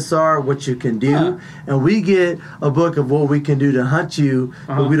weaknesses are, what you can do, Huh. and we get a book of what we can do to hunt you,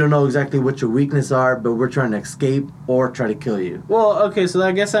 Uh-huh. but we don't know exactly what your weaknesses are, but we're trying to escape or try to kill you. Well, okay, so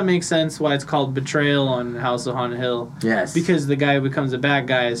I guess that makes sense why it's called Betrayal on House of Haunted Hill. Yes, Because the guy who becomes a bad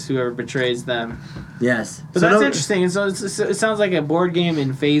guy is whoever betrays them. yes, But So that's no- interesting. So it sounds like a board game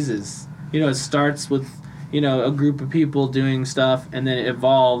in phases. You know, it starts with, a group of people doing stuff, and then it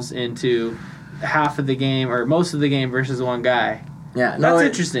evolves into half of the game or most of the game versus one guy. Yeah, That's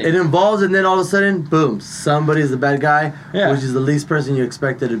interesting. It involves, and then all of a sudden, boom, somebody's the bad guy, Yeah. which is the least person you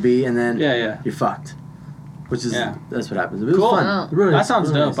expect it to be, and then Yeah. you're fucked. Which is Yeah. that's what happens. It was Cool. fun. Oh. Really, That sounds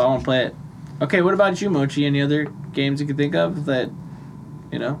really dope. nice. I want to play it. Okay, what about you, Mochi? Any other games you could think of that,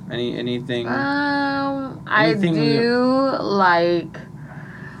 anything? I Anything when do like.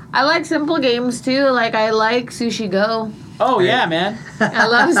 I like simple games too. Like I like Sushi Go. Oh yeah, man. I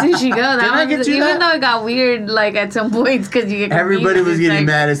love Sushi Go. That Didn't I was, get you even that? though it got weird, like at some points, because you get Everybody confused, was it's getting like-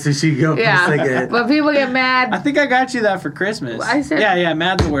 mad at Sushi Go for a Yeah, second. but people get mad. I think I got you that for Christmas. I said- Yeah,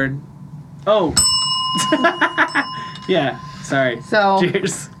 mad's the word. Oh. Yeah, sorry. So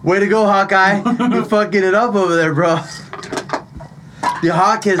Cheers. Way to go, Hawkeye. You fucking it up over there, bro. The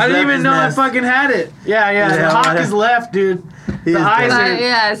hawk has I didn't left even his know nest. I fucking had it. Yeah, Yeah, the hawk what- is left, dude. He The is eyes dead. are-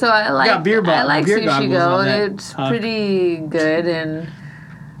 yeah, so I like beer I like beer Sushi goggles Go. on that It's hawk. pretty good, and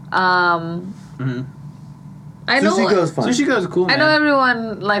Mhm. I know Sushi Go's fun. Sushi Go's cool, I man. know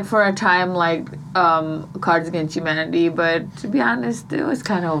everyone like for a time like Cards Against Humanity, but to be honest, it was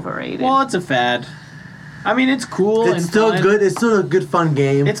kind of overrated. Well, it's a fad. I mean, it's cool It's and still fun. good. It's still a good, fun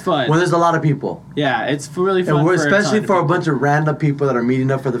game. It's fun. when there's a lot of people, Yeah, it's really fun. and we're, for especially ton of for a people. bunch of random people that are meeting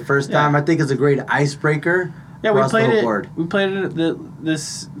up for the first Yeah. time. I think it's a great icebreaker. Yeah, for we us to played go it. forward. We played it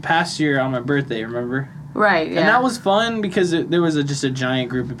this past year on my birthday. Remember? right? Yeah, And that was fun because there was just a giant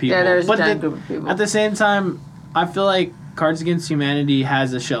group of people. yeah. There's a But giant group of people. At the same time, I feel like Cards Against Humanity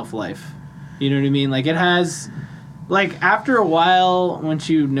has a shelf life. You know what I mean? Like it has, like after a while, once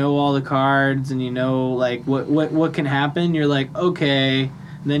you know all the cards and you know like what can happen, you're like okay.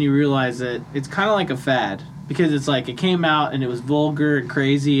 And then you realize that it's kind of like a fad because it's like it came out and it was vulgar and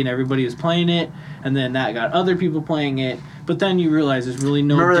crazy and everybody was playing it, and then that got other people playing it. But then you realize there's really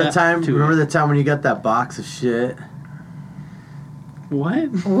no. Remember the depth time? to Remember it. the time when you got that box of shit? What?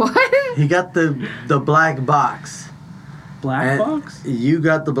 What? He got the black box. Black And box? You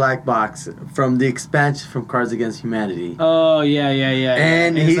got the black box from the expansion from Cards Against Humanity. Oh yeah.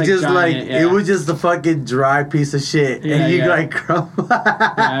 And It's he just giant, like yeah. it was just a fucking dry piece of shit, Yeah, and you yeah. like crumble.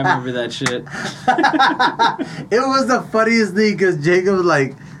 Yeah, I remember that shit. It was the funniest thing because Jacob was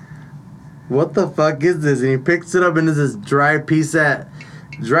like, "What the fuck is this?" And he picks it up and it's this dry piece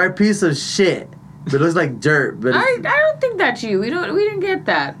of shit. But it looks like dirt. But I it's- don't think that's you. We didn't get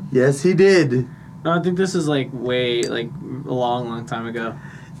that. yes, he did. No, I think this is like way like a long time ago.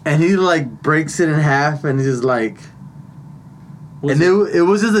 And he like breaks it in half, and he's just like, Was and it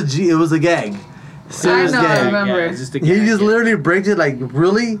was just it was a gag. Serious I know, I gag. remember. Yeah, it's just a He gag, just yeah. literally breaks it like,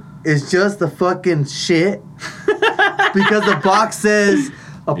 really? It's just the fucking shit? Because the box says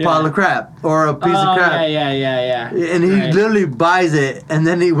a Yeah. pile of crap or a piece Oh, of crap. yeah. And he Right. literally buys it, and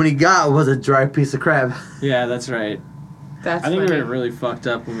then when he got it was a dry piece of crap. Yeah, that's right. That's I think funny. we were really fucked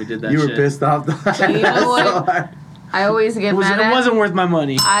up when we did that You were shit. pissed off. You know what? I always get It mad at. wasn't worth my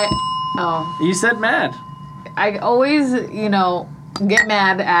money. You said mad. I always, get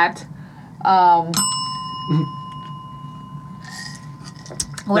mad at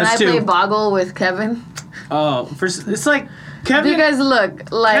when That's I play two. Boggle with Kevin. Oh, it's like Kevin. Because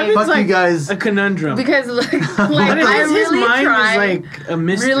look, like Kevin's Fuck you like guys. a conundrum. because like But I his really mind try is like a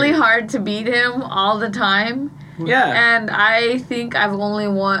mystery. really hard to beat him all the time. Yeah. And I think I've only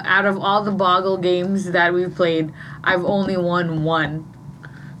won out of all the Boggle games that we've played. I've only won one.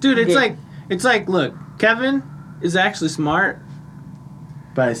 Dude, it's Okay. like look, Kevin is actually smart,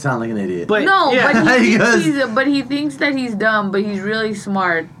 But I sound like an idiot. but No, yeah, He goes- but he thinks that he's dumb, but he's really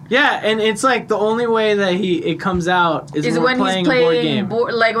smart. yeah, and it's like the only way that it comes out is Is when we're when he's playing a board playing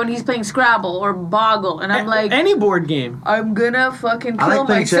game. like when he's playing Scrabble or Boggle, and I'm like, Any board game. I'm gonna fucking I kill like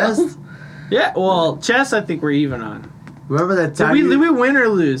playing myself. chess. Yeah, well, chess I think we're even on. Remember that Did time? we win or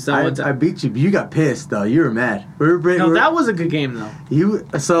lose? That one I time? beat you, but you got pissed though. You were mad. No, that was a good game though.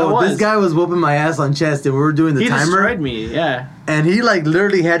 That So was. this guy was whooping my ass on chess, and we were doing the He timer, destroyed me. Yeah. and he like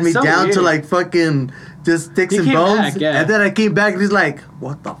literally had me So down to weird. like fucking just sticks He and came bones. back, yeah. And then I came back, and he's like,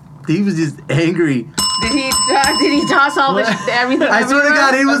 "What the?" He was just angry. Did he toss all the everything? I swear to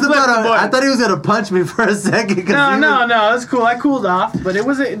God, he was Flip the about to. board. I thought he was gonna punch me for a second. No, it's cool. I cooled off, but it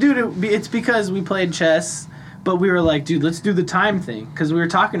was it's because we played chess, but we were like, dude, let's do the time thing because we were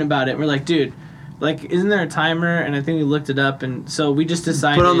talking about it. We're like, dude, like, isn't there a timer? And I think we looked it up, and so we just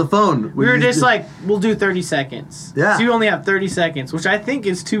decided. Put on the phone. We were just like, we'll do 30 seconds. Yeah. So you only have 30 seconds, which I think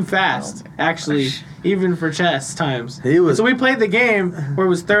is too fast, actually, even for chess times. He was- So we played the game where it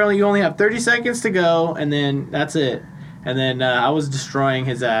was thoroughly, you only have 30 seconds to go, and then that's it. And then I was destroying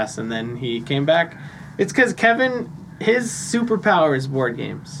his ass, and then he came back. It's because Kevin, his superpower is board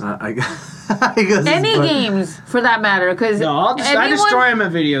games. He goes, Any "But-" games for that matter, because No, I destroy him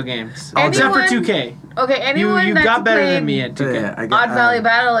at video games. Except for Anyone- 2K. Okay, anyone You that's got better played than me at 2K. Yeah, I got- Odd Valley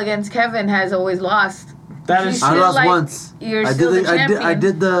Battle against Kevin has always lost. That You is should, I lost like, once. you're I still did the I champion.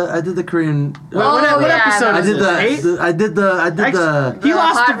 did the Korean. What yeah, episode I is did this? 8? I did the. He The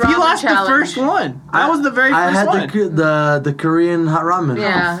lost. hot He ramen lost the challenge. first one. That was the very I first had one. the Korean hot ramen.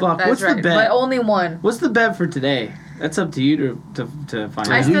 Yeah, fuck. that's What's the right. bet? But only one. What's the bet for today? That's up to you to find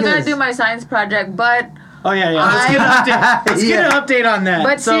I out. still You gotta guys- do my science project, but Oh yeah. Let's get an update. Let's get an update on that.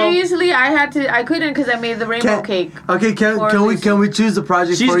 But So, seriously, I couldn't because I made the rainbow cake. Okay, can we choose the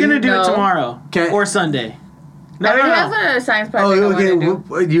project she's for you? gonna do it No. tomorrow Okay. or Sunday. I already have a science project I Oh, okay. want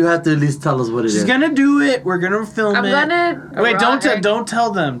to do. You have to at least tell us what it is. She's gonna do it. We're gonna film I'm it. gonna. Wait, don't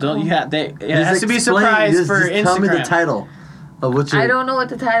tell them. Don't you have they? It Just has to be a explain- surprise just for Instagram. Tell me the title of what you. I don't know what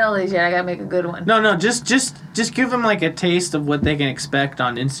the title is yet. I gotta make a good one. No, just give them like a taste of what they can expect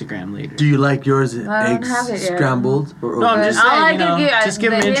on Instagram later. Do you like yours I don't eggs have it yet. scrambled? Or No, I'm just All saying, I you can know, give, just give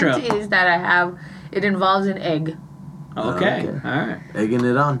them the an intro. hint is that I have. It involves an egg. Okay. Okay. All right. Egging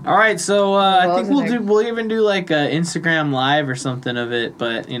it on. All right. So I think Wasn't we'll even do like a Instagram live or something of it,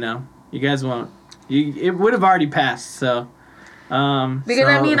 but you know, you guys won't. It would have already passed. So. Because So-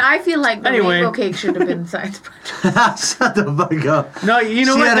 I mean, I feel like the Anyway. rainbow cake should have been science project. Shut the fuck up. No, you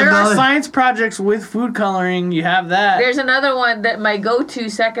know She what? had There are another- science projects with food coloring. You have that. There's another one that my go-to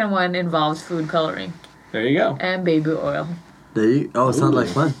second one involves food coloring There you go. and baby oil. There you. Oh, it sounds like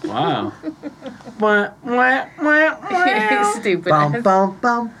fun. Wow. Wah, wah, wah, wah. Stupid. Bum, ass. bum,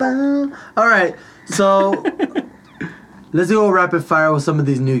 bum, bum. All right, so let's go rapid fire with some of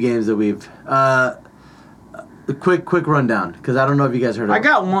these new games that we've. A quick rundown because I don't know if you guys heard of I it.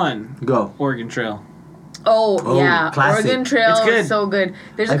 got one. Go. Oregon Trail. Oh, yeah, classic. Oregon Trail It's good. is so good.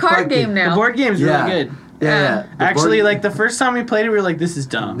 There's a I card fucking- game now. The board game's Yeah. really good. Yeah. The Actually, board- like the first time we played it, we were like, "This is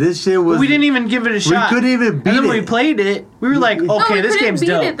dumb." this shit was. But we didn't even give it a shot. couldn't even beat And then when it. we played it, we were like, No, "Okay, we this couldn't game's beat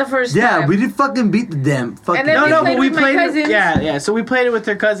dope." it the first Yeah, time. we didn't fucking beat the damn fucking. And then no, we no, played but we with my played it. cousins. Yeah. So we played it with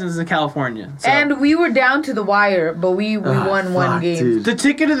their cousins in California. So. And we were down to the wire, but we won one fuck, game. dude. the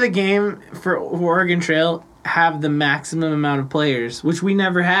ticket of the game for Oregon Trail have the maximum amount of players, which we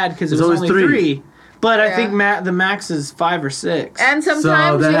never had because it There's was always only three. three. But I Yeah. think the max is 5 or 6. And So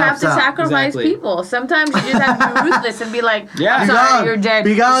sometimes that you have helps to out. sacrifice Exactly. people. Sometimes you just have to be ruthless and be like, Yeah. I'm Be sorry, gone. you're dead.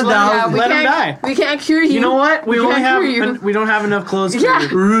 Be gone, Just let dog. me out. We Let 'em can't- die. We can't cure you. You know what? We only can't have cure you. we don't have enough clothes. Yeah. For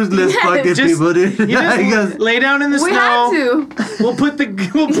you. Ruthless Yeah, fucking Just- people, dude. You just Because- lay down in the We snow. had to. We'll put the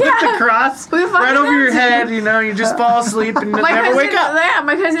Yeah. cross We fucking right over had your to. head. You know, you just fall asleep and My never cousin, wake up. yeah,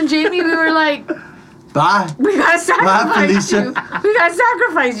 my cousin Jamie, we were like, Bye. we gotta sacrifice Felicia. you. We gotta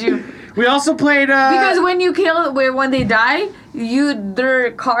sacrifice you. We also played. Because when you kill, when they die,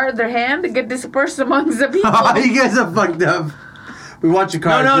 their hand get dispersed amongst the people. You guys are fucked up. We watch your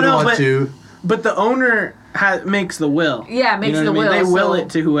cards. No, we don't no, watch but- you. but the owner makes the will. Yeah, makes you know the what I mean? will, They will so- it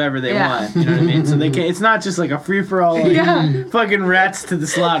to whoever they Yeah. want. You know what I mean? So they can't. It's not just like a free for all. Like, Yeah. Fucking rats to the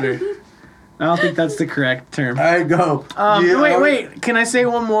slaughter. I don't think that's the correct term. All right, go. Yeah, Wait. Can I say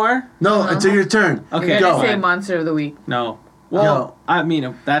one more? No, until your turn. Okay. You're Go. gonna say fine. monster of the week. No. Well, Yo. I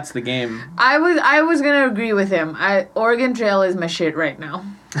mean, that's the game. I was gonna agree with him. Oregon Trail is my shit right now.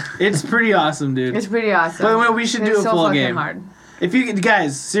 It's pretty awesome, dude. It's pretty awesome. By the way, we should do It's a so full fucking game. hard. If you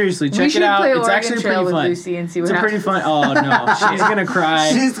guys seriously We check should it out, play it's Oregon actually Trail pretty with fun. Lucy and see what It's a pretty happens. fun. Oh no, she's gonna cry.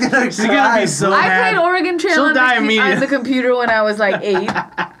 She's gonna She's gonna be so I mad. played Oregon Trail She'll on die on immediately. the computer when I was like 8.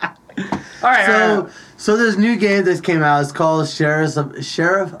 All right. So there's a new game that came out. It's called Sheriff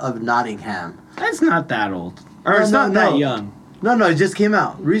of Nottingham. That's not that old, or No, it's not no, that no. young. No, it just came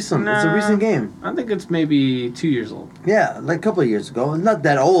out recent. It's a Nah. recent game. I think it's maybe 2 years old. Yeah, like a couple of years ago. It's not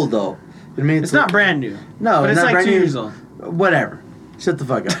that old though. I mean, It's not brand new. No, but it's not like brand 2 new. years old. Whatever. Shut the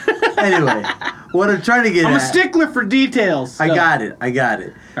fuck up. Anyway, what I'm trying to get I'm at. a stickler for details. I got it. All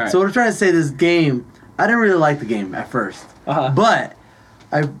right. So what I'm trying to say, this game, I didn't really like the game at first, Uh-huh. but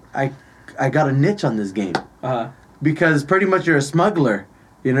I got a niche on this game because pretty much you're a smuggler.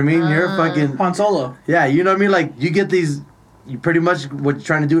 You know what I mean? You're a fucking Han Solo. yeah. You know what I mean? Like you get these. You pretty much what you're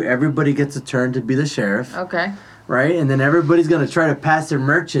trying to do. Everybody gets a turn to be the sheriff, Okay. right? And then everybody's gonna try to pass their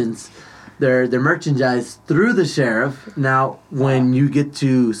their merchandise through the sheriff. Now, when you get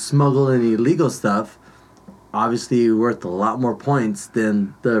to smuggle any illegal stuff, obviously you're worth a lot more points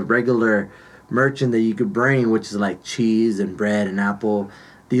than the regular merchant that you could bring, which is like cheese and bread and apple.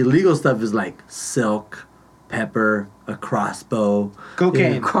 The illegal stuff is like silk, pepper, a crossbow,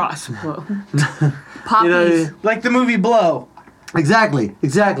 Cocaine. Crossbow. You Poppies. know, Like the movie Blow. exactly,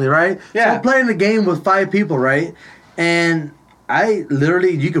 right? Yeah. So I'm playing the game with 5 people, right? And I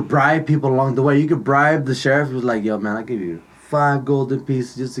literally, you could bribe people along the way. You could bribe the sheriff. Who's like, yo, man, I'll give you 5 golden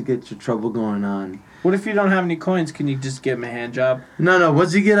pieces just to get your trouble going on. What if you don't have any coins? Can you just give him a hand job? No.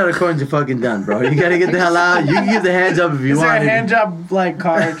 Once you get out of coins, you're fucking done, bro. You gotta get the hell out. You can give the hands up if you Is there want. a hand job like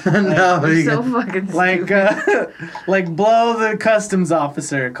card? No, you So got- fucking Like stupid. like blow the customs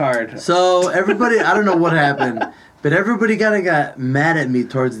officer card. So everybody, I don't know what happened, but everybody kind of got mad at me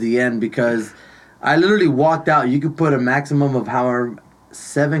towards the end because I literally walked out. You could put a maximum of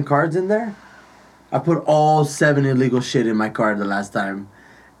 7 cards in there. I put all 7 illegal shit in my card the last time.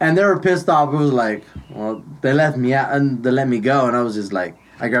 And they were pissed off. It was like, well, they left me out and they let me go. And I was just like,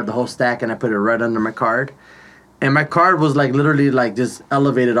 I grabbed the whole stack and I put it right under my card. And my card was like literally like just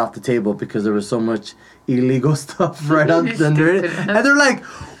elevated off the table because there was so much illegal stuff right under it. And they're like,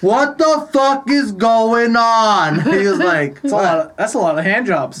 what the fuck is going on? He was like, That's a lot of hand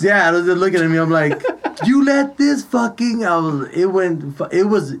jobs. yeah, I was just looking at me. I'm like, you let this fucking.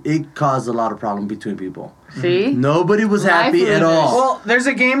 It caused a lot of problem between people. See? Nobody was Life happy at losers. all. Well, there's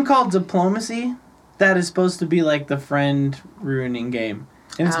a game called Diplomacy that is supposed to be like the friend ruining game,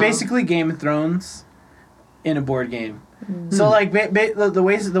 and it's Oh. basically Game of Thrones in a board game. So like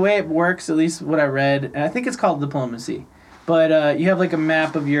the way it works, at least what I read, and I think it's called Diplomacy, but you have like a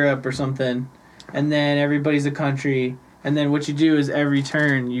map of Europe or something, and then everybody's a country, and then what you do is every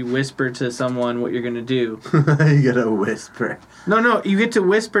turn you whisper to someone what you're gonna do. You gotta whisper. No, you get to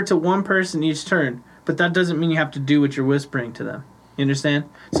whisper to one person each turn, but that doesn't mean you have to do what you're whispering to them. You understand?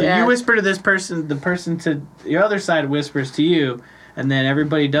 So Yeah. you whisper to this person, the person to your other side whispers to you, and then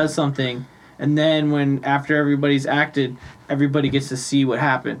everybody does something, and then after everybody's acted, everybody gets to see what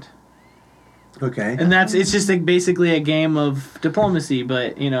happened. Okay. And it's just like basically a game of diplomacy,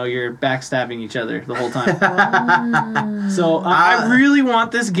 but you're backstabbing each other the whole time. So I really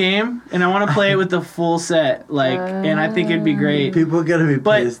want this game, and I want to play it with the full set, and I think it'd be great. People are gonna be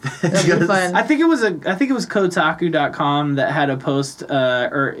But- pissed. That'd be fun. I think it was Kotaku.com that had a post,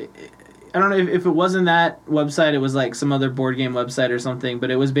 or I don't know if it wasn't that website. It was like some other board game website or something.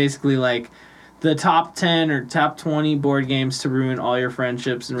 But it was basically like the top 10 or top 20 board games to ruin all your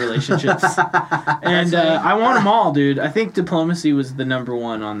friendships and relationships. And I want them all, dude. I think Diplomacy was the number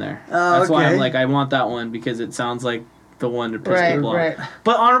one on there. Oh, That's why I'm okay. like, I want that one because it sounds like the one to piss Right, people right. off.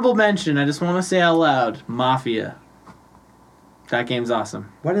 But honorable mention, I just want to say out loud, Mafia. That game's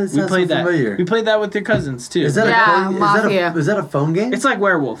awesome. Why does it We sound played so that. familiar? We played that with your cousins too. Is that Yeah, a phone? Mafia. Is that a phone game? It's like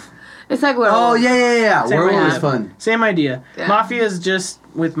Werewolf. It's like Oh yeah. Same Werewolf idea. is fun. Same idea. Yeah. Mafia is just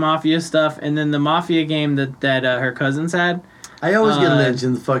with Mafia stuff, and then the Mafia game that her cousins had. I always get Uh, lynched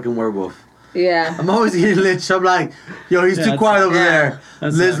in the fucking Werewolf. Yeah. I'm always getting lynched. I'm like, yo, he's Yeah, too that's- quiet over yeah. there.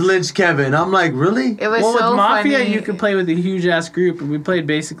 That's Let's sucks. lynch Kevin. I'm like, really? It was Well, so with Mafia, funny. you could play with a huge ass group, and we played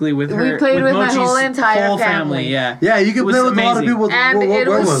basically with her. We played with my Mochi's whole entire whole family. Yeah. Yeah, you It can was play with a lot of amazing. people with And it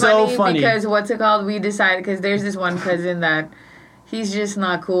was werewolves. so funny, funny. because what's it called? We decided because there's this one cousin that he's just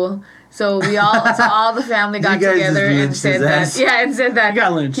not cool. So all the family got You guys just together and lynched said his that. ass. Yeah, and said that You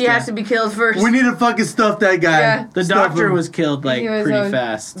got lynched, he has yeah. to be killed first. We need to fucking stuff that guy. Yeah. The Stuff doctor him. was killed like He was pretty always-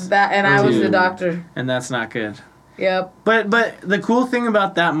 fast, That and I was the Dude. doctor. and that's not good. Yep. But the cool thing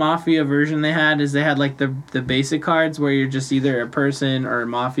about that Mafia version they had is they had like the basic cards where you're just either a person or a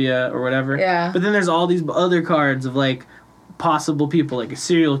mafia or whatever. Yeah. But then there's all these other cards of like possible people, like a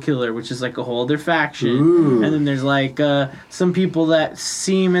serial killer, which is like a whole other faction. Ooh. And then there's like some people that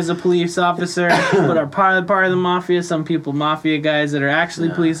seem as a police officer but are part of the mafia. Some people, mafia guys that are actually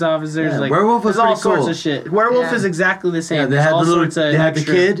police officers. Yeah, Like Werewolf was there's all pretty sorts cool. of shit. Werewolf Yeah. is exactly the same. Yeah, they There's had all the little. sorts of They had the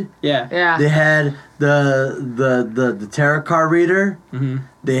extra- kid. Yeah. Yeah. They had the tarot card reader. hmm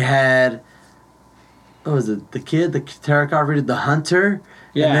They had. What was it? The kid, the tarot card reader, the hunter.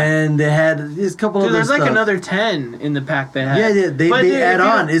 Yeah. And then they had these couple Dude, other there's like stuff. another 10 in the pack they had. Yeah, they But dude, add if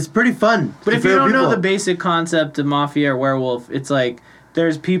you on. don't- It's pretty fun. But to if you play don't with know people. the basic concept of mafia or werewolf, it's like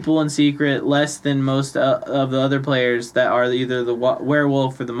there's people in secret less than most of the other players that are either the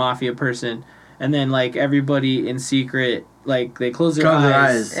werewolf or the mafia person, and then like everybody in secret, like they close their Cover their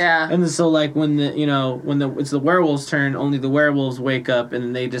eyes. eyes. Yeah. And so like when it's the werewolf's turn, only the werewolves wake up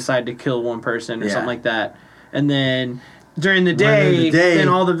and they decide to kill one person or Yeah. something like that, and then. During the During the day, day- then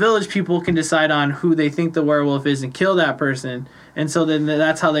all the village people can decide on who they think the werewolf is and kill that person. And so then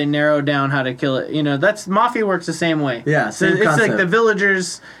that's how they narrow down how to kill it. That's Mafia works the same way. Yeah, So same it's concept. like the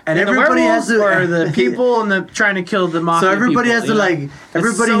villagers And and the everybody has werewolves to- or the people and the trying to kill the mafia. So everybody people, has to like.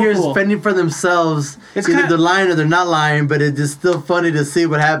 Everybody so here cool. is fending for themselves. It's Either kinda- they're lying or they're not lying, but it's just still funny to see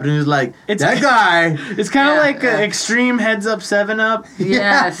what happened. He's like, It's- that guy. It's kind of Yeah, like yeah. extreme heads up 7-Up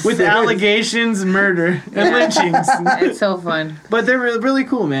Yes. with allegations, murder, and lynchings. It's so fun. But they're really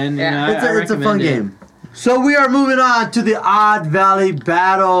cool, man. Yeah. You know, It's a fun recommend it. game. So we are moving on to the Odd Valley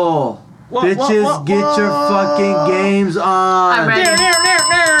Battle. Whoa, Bitches, whoa, whoa, get your whoa. fucking games on. I'm ready.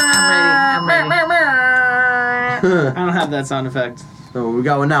 I'm ready. I don't have that sound effect. So we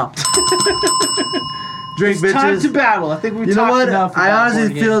got one now. Drink, It's time bitches. to battle. I think we You know talked what? enough. I about honestly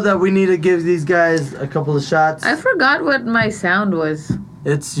board feel games. that we need to give these guys a couple of shots. I forgot what my sound was.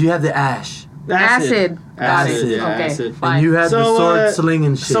 You have the ash, Acid. Got it. Acid. Yeah, Okay. acid. Fine. and you have the So, sword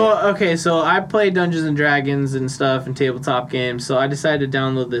slinging shit. So I play Dungeons and Dragons and stuff and tabletop games. So I decided to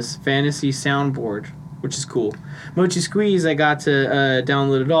download this fantasy soundboard. which is cool. Mochi Squeeze, I got to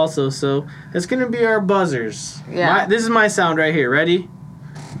download it also, so that's going to be our buzzers. Yeah. This is my sound right here. Ready?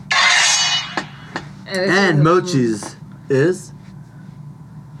 And Mochi's is.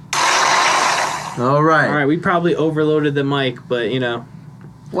 All right. All right, we probably overloaded the mic, but, you know.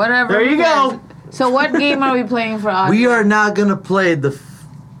 Whatever. There you go. So what game are we playing for audio? We are now gonna play the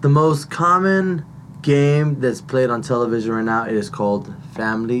most common game that's played on television right now. It is called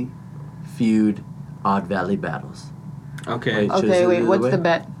Family Feud Odd Valley Battles. Okay. Wait, Okay, wait, what's the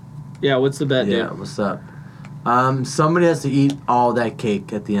bet? Yeah, what's the bet, Yeah, dude? what's up? Somebody has to eat all that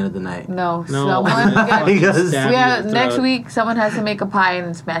cake at the end of the night. No, No. someone got, Because- Stab yeah, you in the next throat. week someone has to make a pie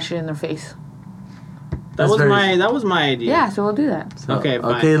and smash it in their face. That That's was my idea. Yeah, so we'll do that. So, Okay,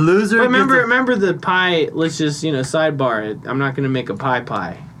 fine. Okay, loser. But gets a- remember the pie. Let's just sidebar it. I'm not gonna make a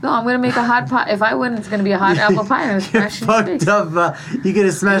pie. No, I'm gonna make a hot pie. If I win, it's gonna be a hot apple pie and You're smash it in his face. fucked up. You're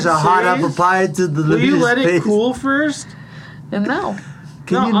gonna smash a hot serious? apple pie to the Will you loser's let it face. cool first? And no,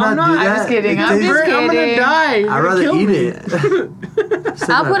 Can No, you I'm not do not. that? I'm just kidding. It I'm tastes- just I'm gonna kidding. die. You're I'd gonna rather kill eat me. it.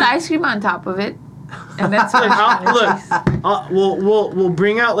 I'll put ice cream on top of it, and that's Look, what we'll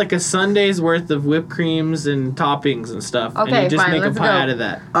bring out like a Sunday's worth of whipped creams and toppings and stuff, and Okay, you just fine, make a let's pie go. out of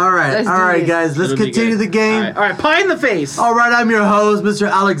that. All right, Let's do this. guys. Let's It'll be continue good. the game. All right, pie in the face. All right, I'm your host,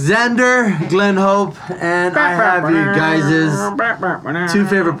 Mr. Alexander Glenn Hope, and I have you guys' two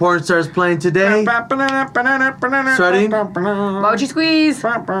favorite porn stars playing today. Starting. Mochi Squeeze.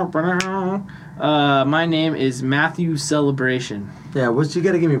 My name is Matthew Celebration. Yeah, what you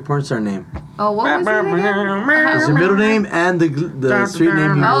gotta give me a porn star name? Oh, what was it again? It's your middle name and the street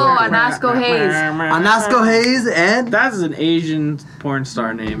name you Oh, go. Anasco Hayes. Anasco Hayes and That's an Asian porn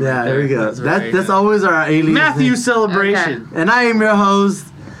star name. yeah, right there we go. That's right. That's always our alien. Matthew name. Celebration. And I am your host,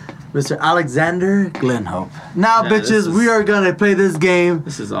 Mr. Alexander Glenn Hope. Now, Yeah, bitches, this is- we are gonna play this game.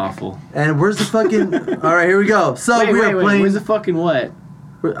 This is awful. And where's the fucking? All right, here we go. So Wait, we are playing. Where's the fucking what?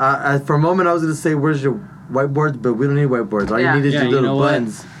 For a moment, I was gonna say, "Where's your whiteboards?" But we don't need whiteboards. All Yeah. you need is Yeah, your you little know what?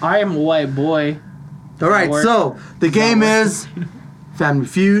 buttons. I am a white boy. All right, work? so the game work? is Family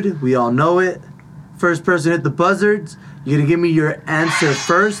Feud. We all know it. First person hit the buzzards. You're gonna give me your answer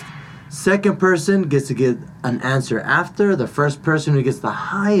first. Second person gets to get an answer after. The first person who gets the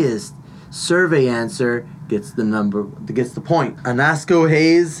highest survey answer gets the point. Anasco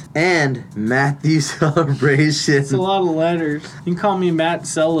Hayes and Matthew Celebration. It's a lot of letters. You can call me Matt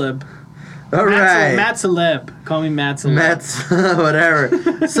Celeb. All right. Matt Celeb. Call me Matt Celeb. Mets,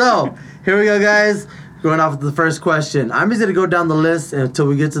 whatever. So, here we go, guys. Going off with the first question. I'm just going to go down the list until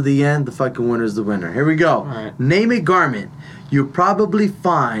we get to the end. The fucking winner's the winner. Here we go. All right. Name a garment you probably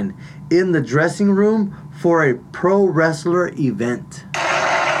find in the dressing room for a pro wrestler event.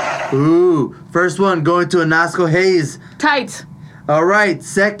 Ooh. First one going to Anasco Hayes. Tights. All right.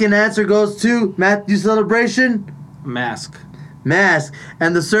 Second answer goes to Matthew Celebration. Mask. Mask.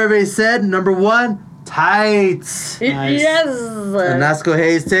 And the survey said, number one, tights. Nice. Yes. Anasco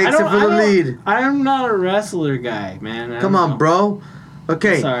Hayes takes it for the lead. I'm not a wrestler guy, man. Come on, bro.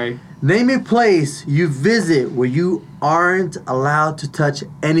 Okay. Sorry. Name a place you visit where you aren't allowed to touch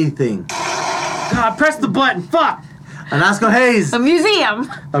anything. God, press the button. Fuck. Anasco Hayes, A museum.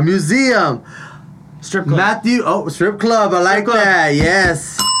 a museum. Strip club. Matthew, strip club. I like club. that.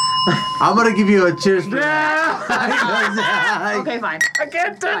 Yes. I'm gonna give you a cheers for that. Okay, fine. I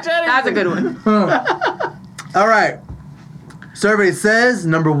can't touch anything. That's a good one. All right. Survey says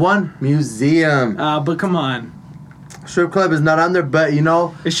number one, museum. But come on. Strip club is not on there, but you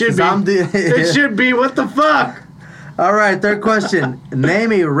know It should since be. I'm It should be. What the fuck? All right, third question.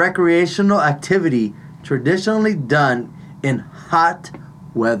 Name a recreational activity traditionally done in hot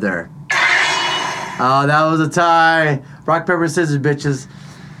weather. Oh, that was a tie. Rock, paper, scissors, bitches.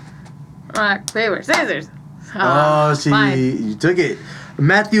 Rock, paper, scissors. Oh, fine. you took it.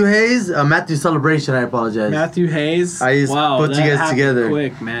 Matthew Hayes, Matthew Celebration, I apologize. Matthew Hayes. I just wow, put you that guys happened together.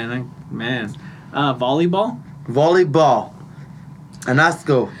 Quick, man. Volleyball. Volleyball.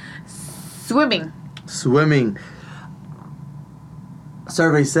 Anasco, Swimming. swimming.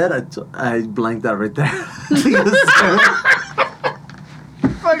 Survey said, I blanked out right there.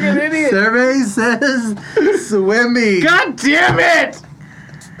 Fucking idiot. Survey says swimming. God damn it!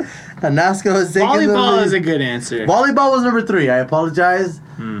 Anasco is taking the Volleyball lead. is a good answer. Volleyball was number 3. I apologize.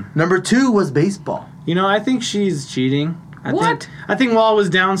 Number 2 was baseball. You know, I think she's cheating. What? I think while I was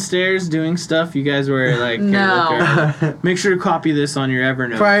downstairs doing stuff, you guys were like, "Here, No. look her. Make sure to copy this on your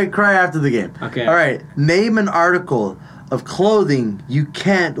Evernote." Cry after the game. Okay. All right. Name an article of clothing you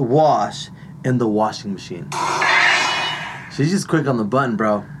can't wash in the washing machine. She's just quick on the button,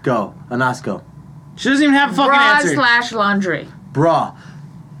 bro. Go, Anasco. She doesn't even have a fucking Bra answer. / laundry. Bra.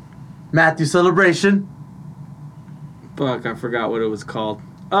 Matthew Celebration. Fuck, I forgot what it was called.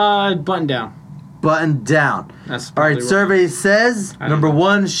 Button down. Button down. That's All probably right, survey says I don't number know.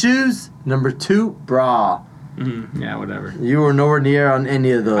 1, shoes. Number 2, bra. Yeah, whatever. You were nowhere near on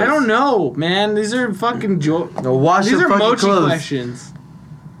any of those. I don't know, man. These are fucking No, wash These your are fucking mochi clothes. questions.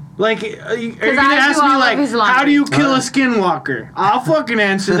 Like, are you gonna I ask do me all of like, his laundry. how do you kill a skinwalker? I'll fucking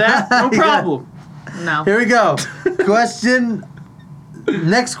answer that. No Yeah. problem. No. Here we go.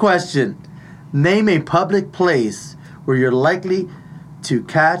 Next question. Name a public place where you're likely to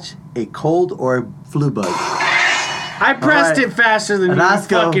catch a cold or flu bug. I pressed right. it faster than you, you Anasco.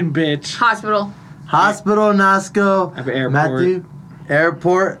 fucking bitch. Hospital. Hospital, Nasco. Airport. Matthew.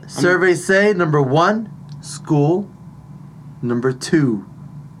 Airport. Survey say number 1, school. Number 2,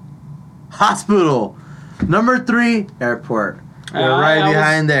 hospital. Number 3, airport. We're right I was-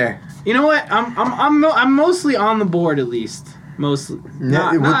 behind there. You know what? I'm mostly on the board at least. Mostly.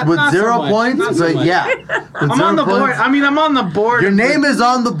 Yeah, Not with so 0 much. points, Not so but much. yeah. With I'm 0 on the board. points. I mean, I'm on the board. Your name is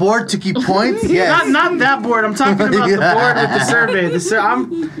on the board to keep points? Yes. Not that board. I'm talking about the board with the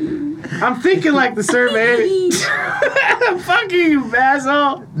survey. I'm thinking like the survey. Fuck you,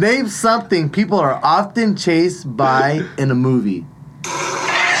 asshole. Name something people are often chased by in a movie.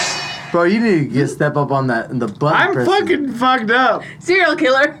 Bro, you need to step up on that in the button. I'm pressing. fucking fucked up. Serial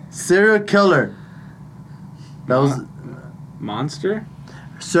killer. Serial killer. That was Monster?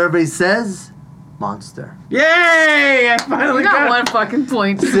 survey says monster. Yay! I finally You got got one fucking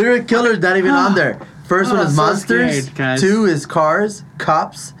point. Serial killer's not even on there. First Oh, one is I'm so monsters. scared, guys. 2 is cars,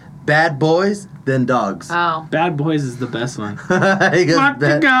 cops, bad boys, then dogs. Oh. Bad Boys is the best one. He goes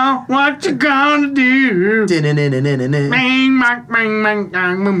What you gonna do? All Bang, bang, bang, bang,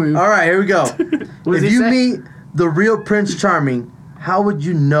 bang, moo. right, here we go. What does If he you say? meet the real Prince Charming, how would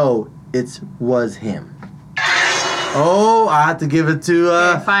you know it was him? Oh, I have to give it to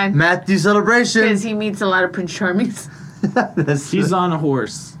Okay, fine. Matthew Celebration. Because he meets a lot of Prince Charmings. She's on a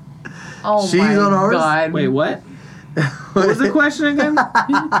horse. Oh She's my on a horse? god. Wait, what? What was the question again?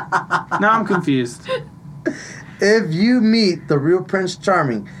 Now I'm confused. If you meet the real Prince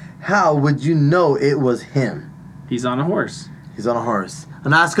Charming, how would you know it was him? He's on a horse. He's on a horse.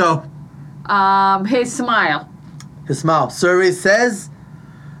 Anasco, His smile. his smile. Survey says,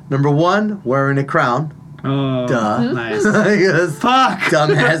 number 1, wearing a crown. Oh, Duh. nice. Yes. Fuck.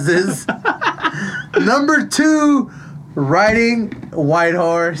 Dumbasses. Number 2, riding a white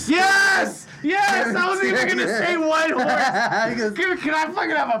horse. Yes! Yes! I was even gonna say white horse. He goes, Dude, can I fucking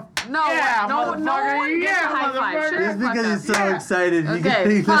have a... No, Yeah, no motherfucker. one gets Yeah, a high five. motherfucker. Shut just the fuck because up. he's so Yeah. excited,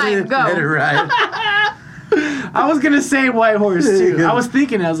 Okay, you fine, didn't go. get it right. I was gonna say white horse too. Good. I was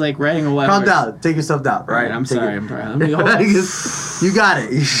thinking, I was like riding a white Calm horse. down. Take yourself down. All right, Right, I'm take sorry. it. I'm sorry. Let me hold on. You got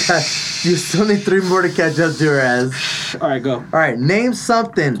it. You still need 3 more to catch up to her ass. All right, go. All right, name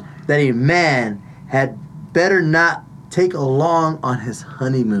something that a man had better not take along on his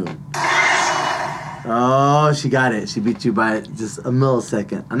honeymoon. Oh, she got it. She beat you by just a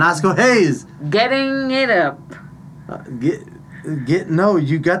millisecond. Anasco Hayes. Getting it up. No,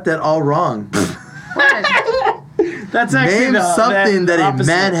 you got that all wrong. What? That's actually Name the, something that a opposite.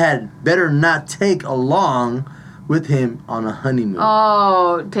 man had better not take along with him on a honeymoon.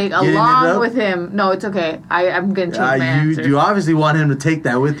 Oh, take Getting it along up? with him. No, it's okay. I'm gonna change my answer. you obviously want him to take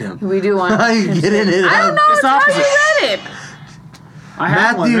that with him. We do want. How you getting it I up? don't know. It's It's how opposite. you read it. I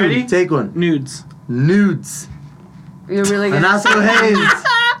have Matthew, one. Ready? take one. Nudes. Nudes. You're really gonna. Anasco Hayes.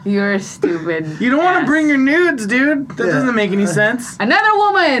 You're stupid. You don't want to ass. bring your nudes, dude. That Yeah. doesn't make any sense. Another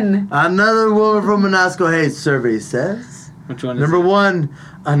woman. Another woman from Anasco Hayes survey says. Which one is Number it? 1,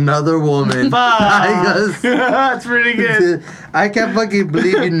 another woman. Fuck. I goes- That's pretty good. I can't fucking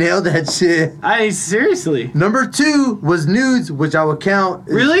believe you nailed that shit. Seriously. Number 2 was nudes, which I would count.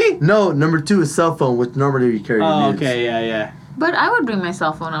 Really? No, number 2 is cell phone, which normally you carry Oh, nudes. okay, yeah. But I would bring my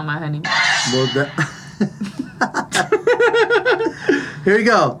cell phone on my honeymoon. Well, Here we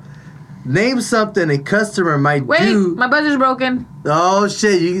go. Name something a customer might Wait, do. my buzzer's broken. Oh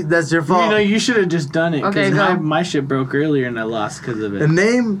shit! That's your fault. You know, you should have just done it. Okay, Because go. my shit broke earlier and I lost because of it. And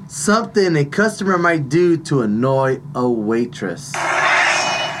name something a customer might do to annoy a waitress.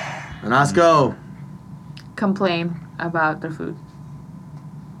 And let's go. Complain about their food.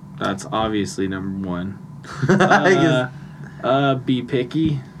 That's obviously number 1. I guess- Be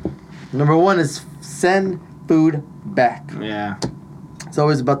picky. Number 1 is send food back. Yeah. It's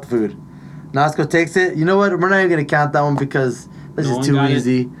always about the food. Nasco takes it. You know what? We're not even gonna count that one because that's No just one too got it?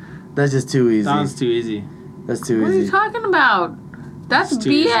 easy. That's just too easy. Sounds too easy. That's too What are you easy. talking about? That's It's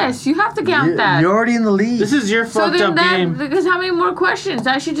 2 years BS. You have to count that. You're already in the lead. This is your So fucked then up that, game. because how many more questions?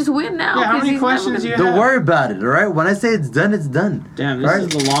 I should just win now. Yeah, how 'cause many he's never questions do you gonna- have? Don't worry about it, all right? When I say it's done, it's done. Damn, this Right? is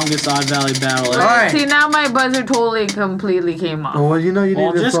the longest Odd Valley battle ever. All right. See, now my buzzer totally, completely came off. Oh, well, you know you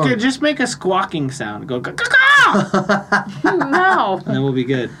Well, need this phone. just make a squawking sound. Go caw. No. And then we'll be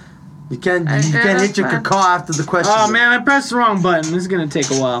good. You can't Okay, hit your that's caw after the question. Oh man, I pressed the wrong button. This is gonna take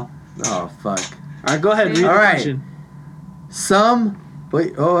a while. Oh fuck. All right, go ahead. Read All the right. question.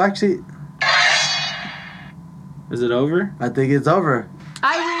 Actually, Is it over? I think it's over.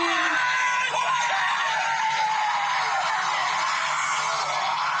 I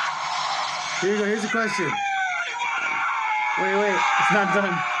Here you go. Here's the question. Wait, it's not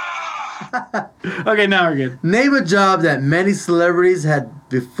done. Okay, now we're good. Name a job that many celebrities had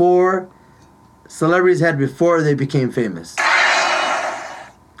before they became famous.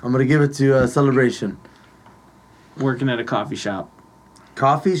 I'm gonna give it to Celebration. Working at a coffee shop.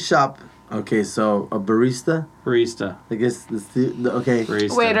 Coffee shop. Okay, so a barista. Barista. I guess okay.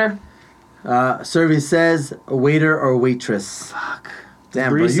 Barista. Waiter. Survey says a waiter or waitress. Fuck.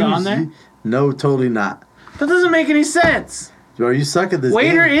 Damn, Barista bro, on there? No, totally not. That doesn't make any sense. Bro, you suck at this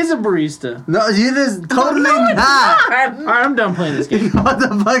Waiter game. is a barista. No, you just totally No, it's not. not. All right, I'm done playing this game. What the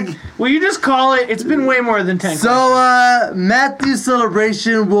fuck? Will you just call it? It's been way more than 10 So, questions. Matthew's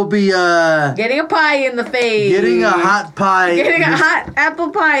celebration will be Getting a pie in the face. getting a hot pie. Getting a hot apple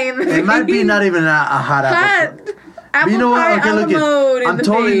pie in the face. It might be not even a hot apple. hot apple You know what? pie Okay, a la look mode at. in I'm the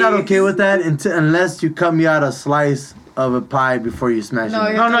totally not face. okay with that unless you cut me out a slice of a pie before you smash No,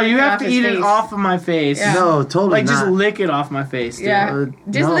 it. No, you lick it have off to his eat it face. off of my face. Yeah. No, totally Like, not. just lick it off my face, dude. Yeah.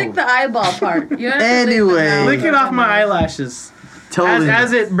 Just no. lick the eyeball part. You don't have to Anyway. lick, the Lick it off my eyeball. eyelashes. Totally.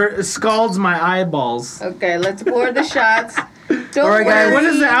 As it scalds my eyeballs. Okay, let's pour the shots. Don't All right, guys. worry. What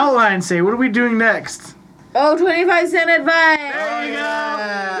does the outline say? What are we doing next? Oh, 25-cent advice. There you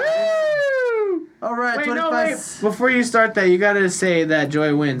Yeah. go. Woo! All right, Wait, 25. no, wait. Before you start that, you gotta say that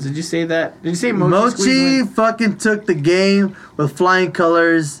Joy wins. Did you say that? Did you say Mochi? Mochi Squeeze wins? fucking took the game with flying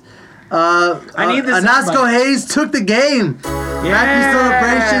colors. I need this Anasco soundbite. Hayes took the game. Matthew's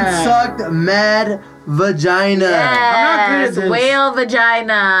celebration sucked mad vagina. not good at Yes, this. whale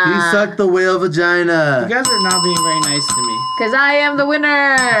vagina. He sucked the whale vagina. You guys are not being very nice to me. Because I am the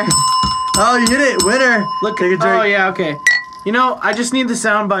winner. Oh, you hit it, winner. Look, Take a drink. oh yeah, okay. You know, I just need the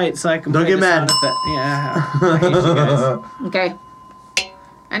soundbite so I can. Don't play get the mad. sound effect. Yeah, I hate you guys. Okay.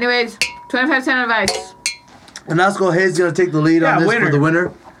 Anyways, 25-cent advice. Anasco Hayes is gonna take the lead Yeah, on this winner. for the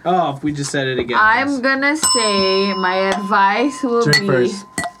winner. Oh, if we just said it again. I'm gonna say my advice will Drink be first.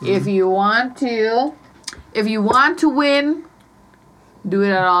 if you want to win, do it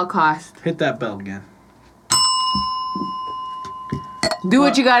at all costs. Hit that bell again. Do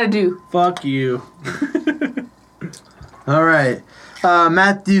what you gotta do. Fuck you. All right,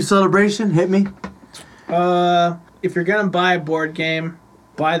 Matthew celebration. Hit me. If you're gonna buy a board game,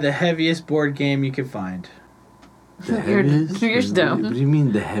 buy the heaviest board game you can find. The You're heaviest? dumb. What do you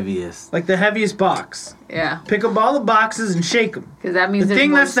mean the heaviest? Like the heaviest box. Yeah, Pick up all the boxes and shake them. because that means The there's thing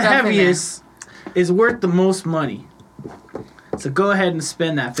more that's the stuff in there. heaviest is worth the most money. So go ahead and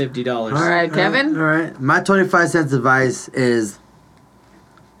spend that $50. All right, Kevin. All right. My 25 cents advice is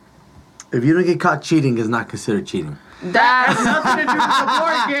if you don't get caught cheating, it's not considered cheating. That's Nothing to do with the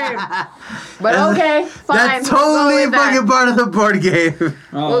board game. but okay, fine. That's we'll go totally with that. fucking part of the board game.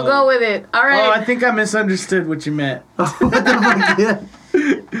 We'll go with it. All Oh, I right. think I misunderstood what you meant. What the fuck? Yeah.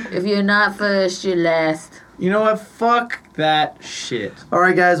 If you're not first, you're last. You know what? Fuck that shit. All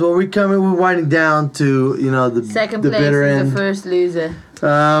right, guys. Well, we're winding down to the Second the place bitter is end. the first loser.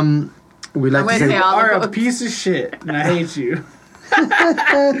 We like I'm to gonna say say You all are the a votes. piece of shit, and I hate you.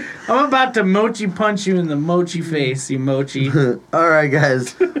 I'm about to mochi punch you in the mochi face, you mochi. All right,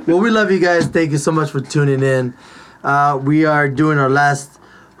 guys. Well, we love you guys. Thank you so much for tuning in. We are doing our last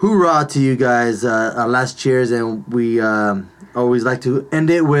hoorah to you guys, our last cheers, and we always like to end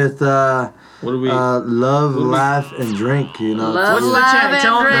it with What do we? love, what do we- laugh, and drink. Love, What's the laugh, chat? and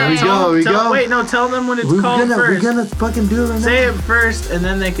Tell them. drink. There we go. Wait, no. Tell them when it's we're called gonna first. fucking do it right Say now. it first, and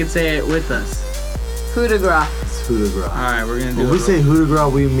then they can say it with us. Coup de grace. It's Hoot de Gras. All right, we're gonna do When it. we say Hoot de Gras,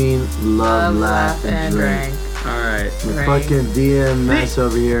 we mean love, laugh, and drink. All right. The Drink. fucking DM mess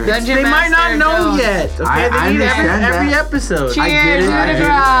over here. Dungeon They might not Master know Jones. yet. Okay, I they need understand every that. episode. Cheers, I get it, Coup I de get it.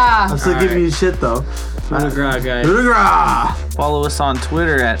 grace. I'm still All giving right. you shit though. Coup de grace, guys. Hoot de Gras. Follow us on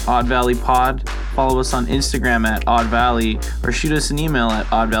Twitter at Odd Valley Pod. Follow us on Instagram at Odd Valley, or shoot us an email at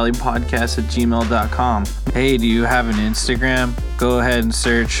oddvalleypodcast@gmail.com. Hey, do you have an Instagram? Go ahead and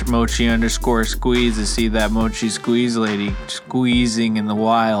search Mochi_Squeeze to see that Mochi Squeeze lady squeezing in the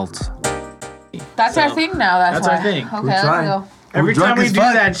wild. That's our thing now. That's our why. thing. Okay, We let's try. go. Every drunk time we as do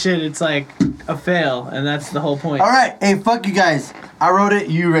fuck. that shit, it's like a fail, and that's the whole point. All right, hey, fuck you guys. I wrote it.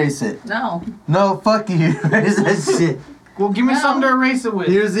 You erase it. No. No, fuck you. Erase that shit. Well, give me No. something to erase it with.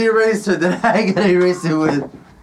 Here's the eraser that I gotta erase it with.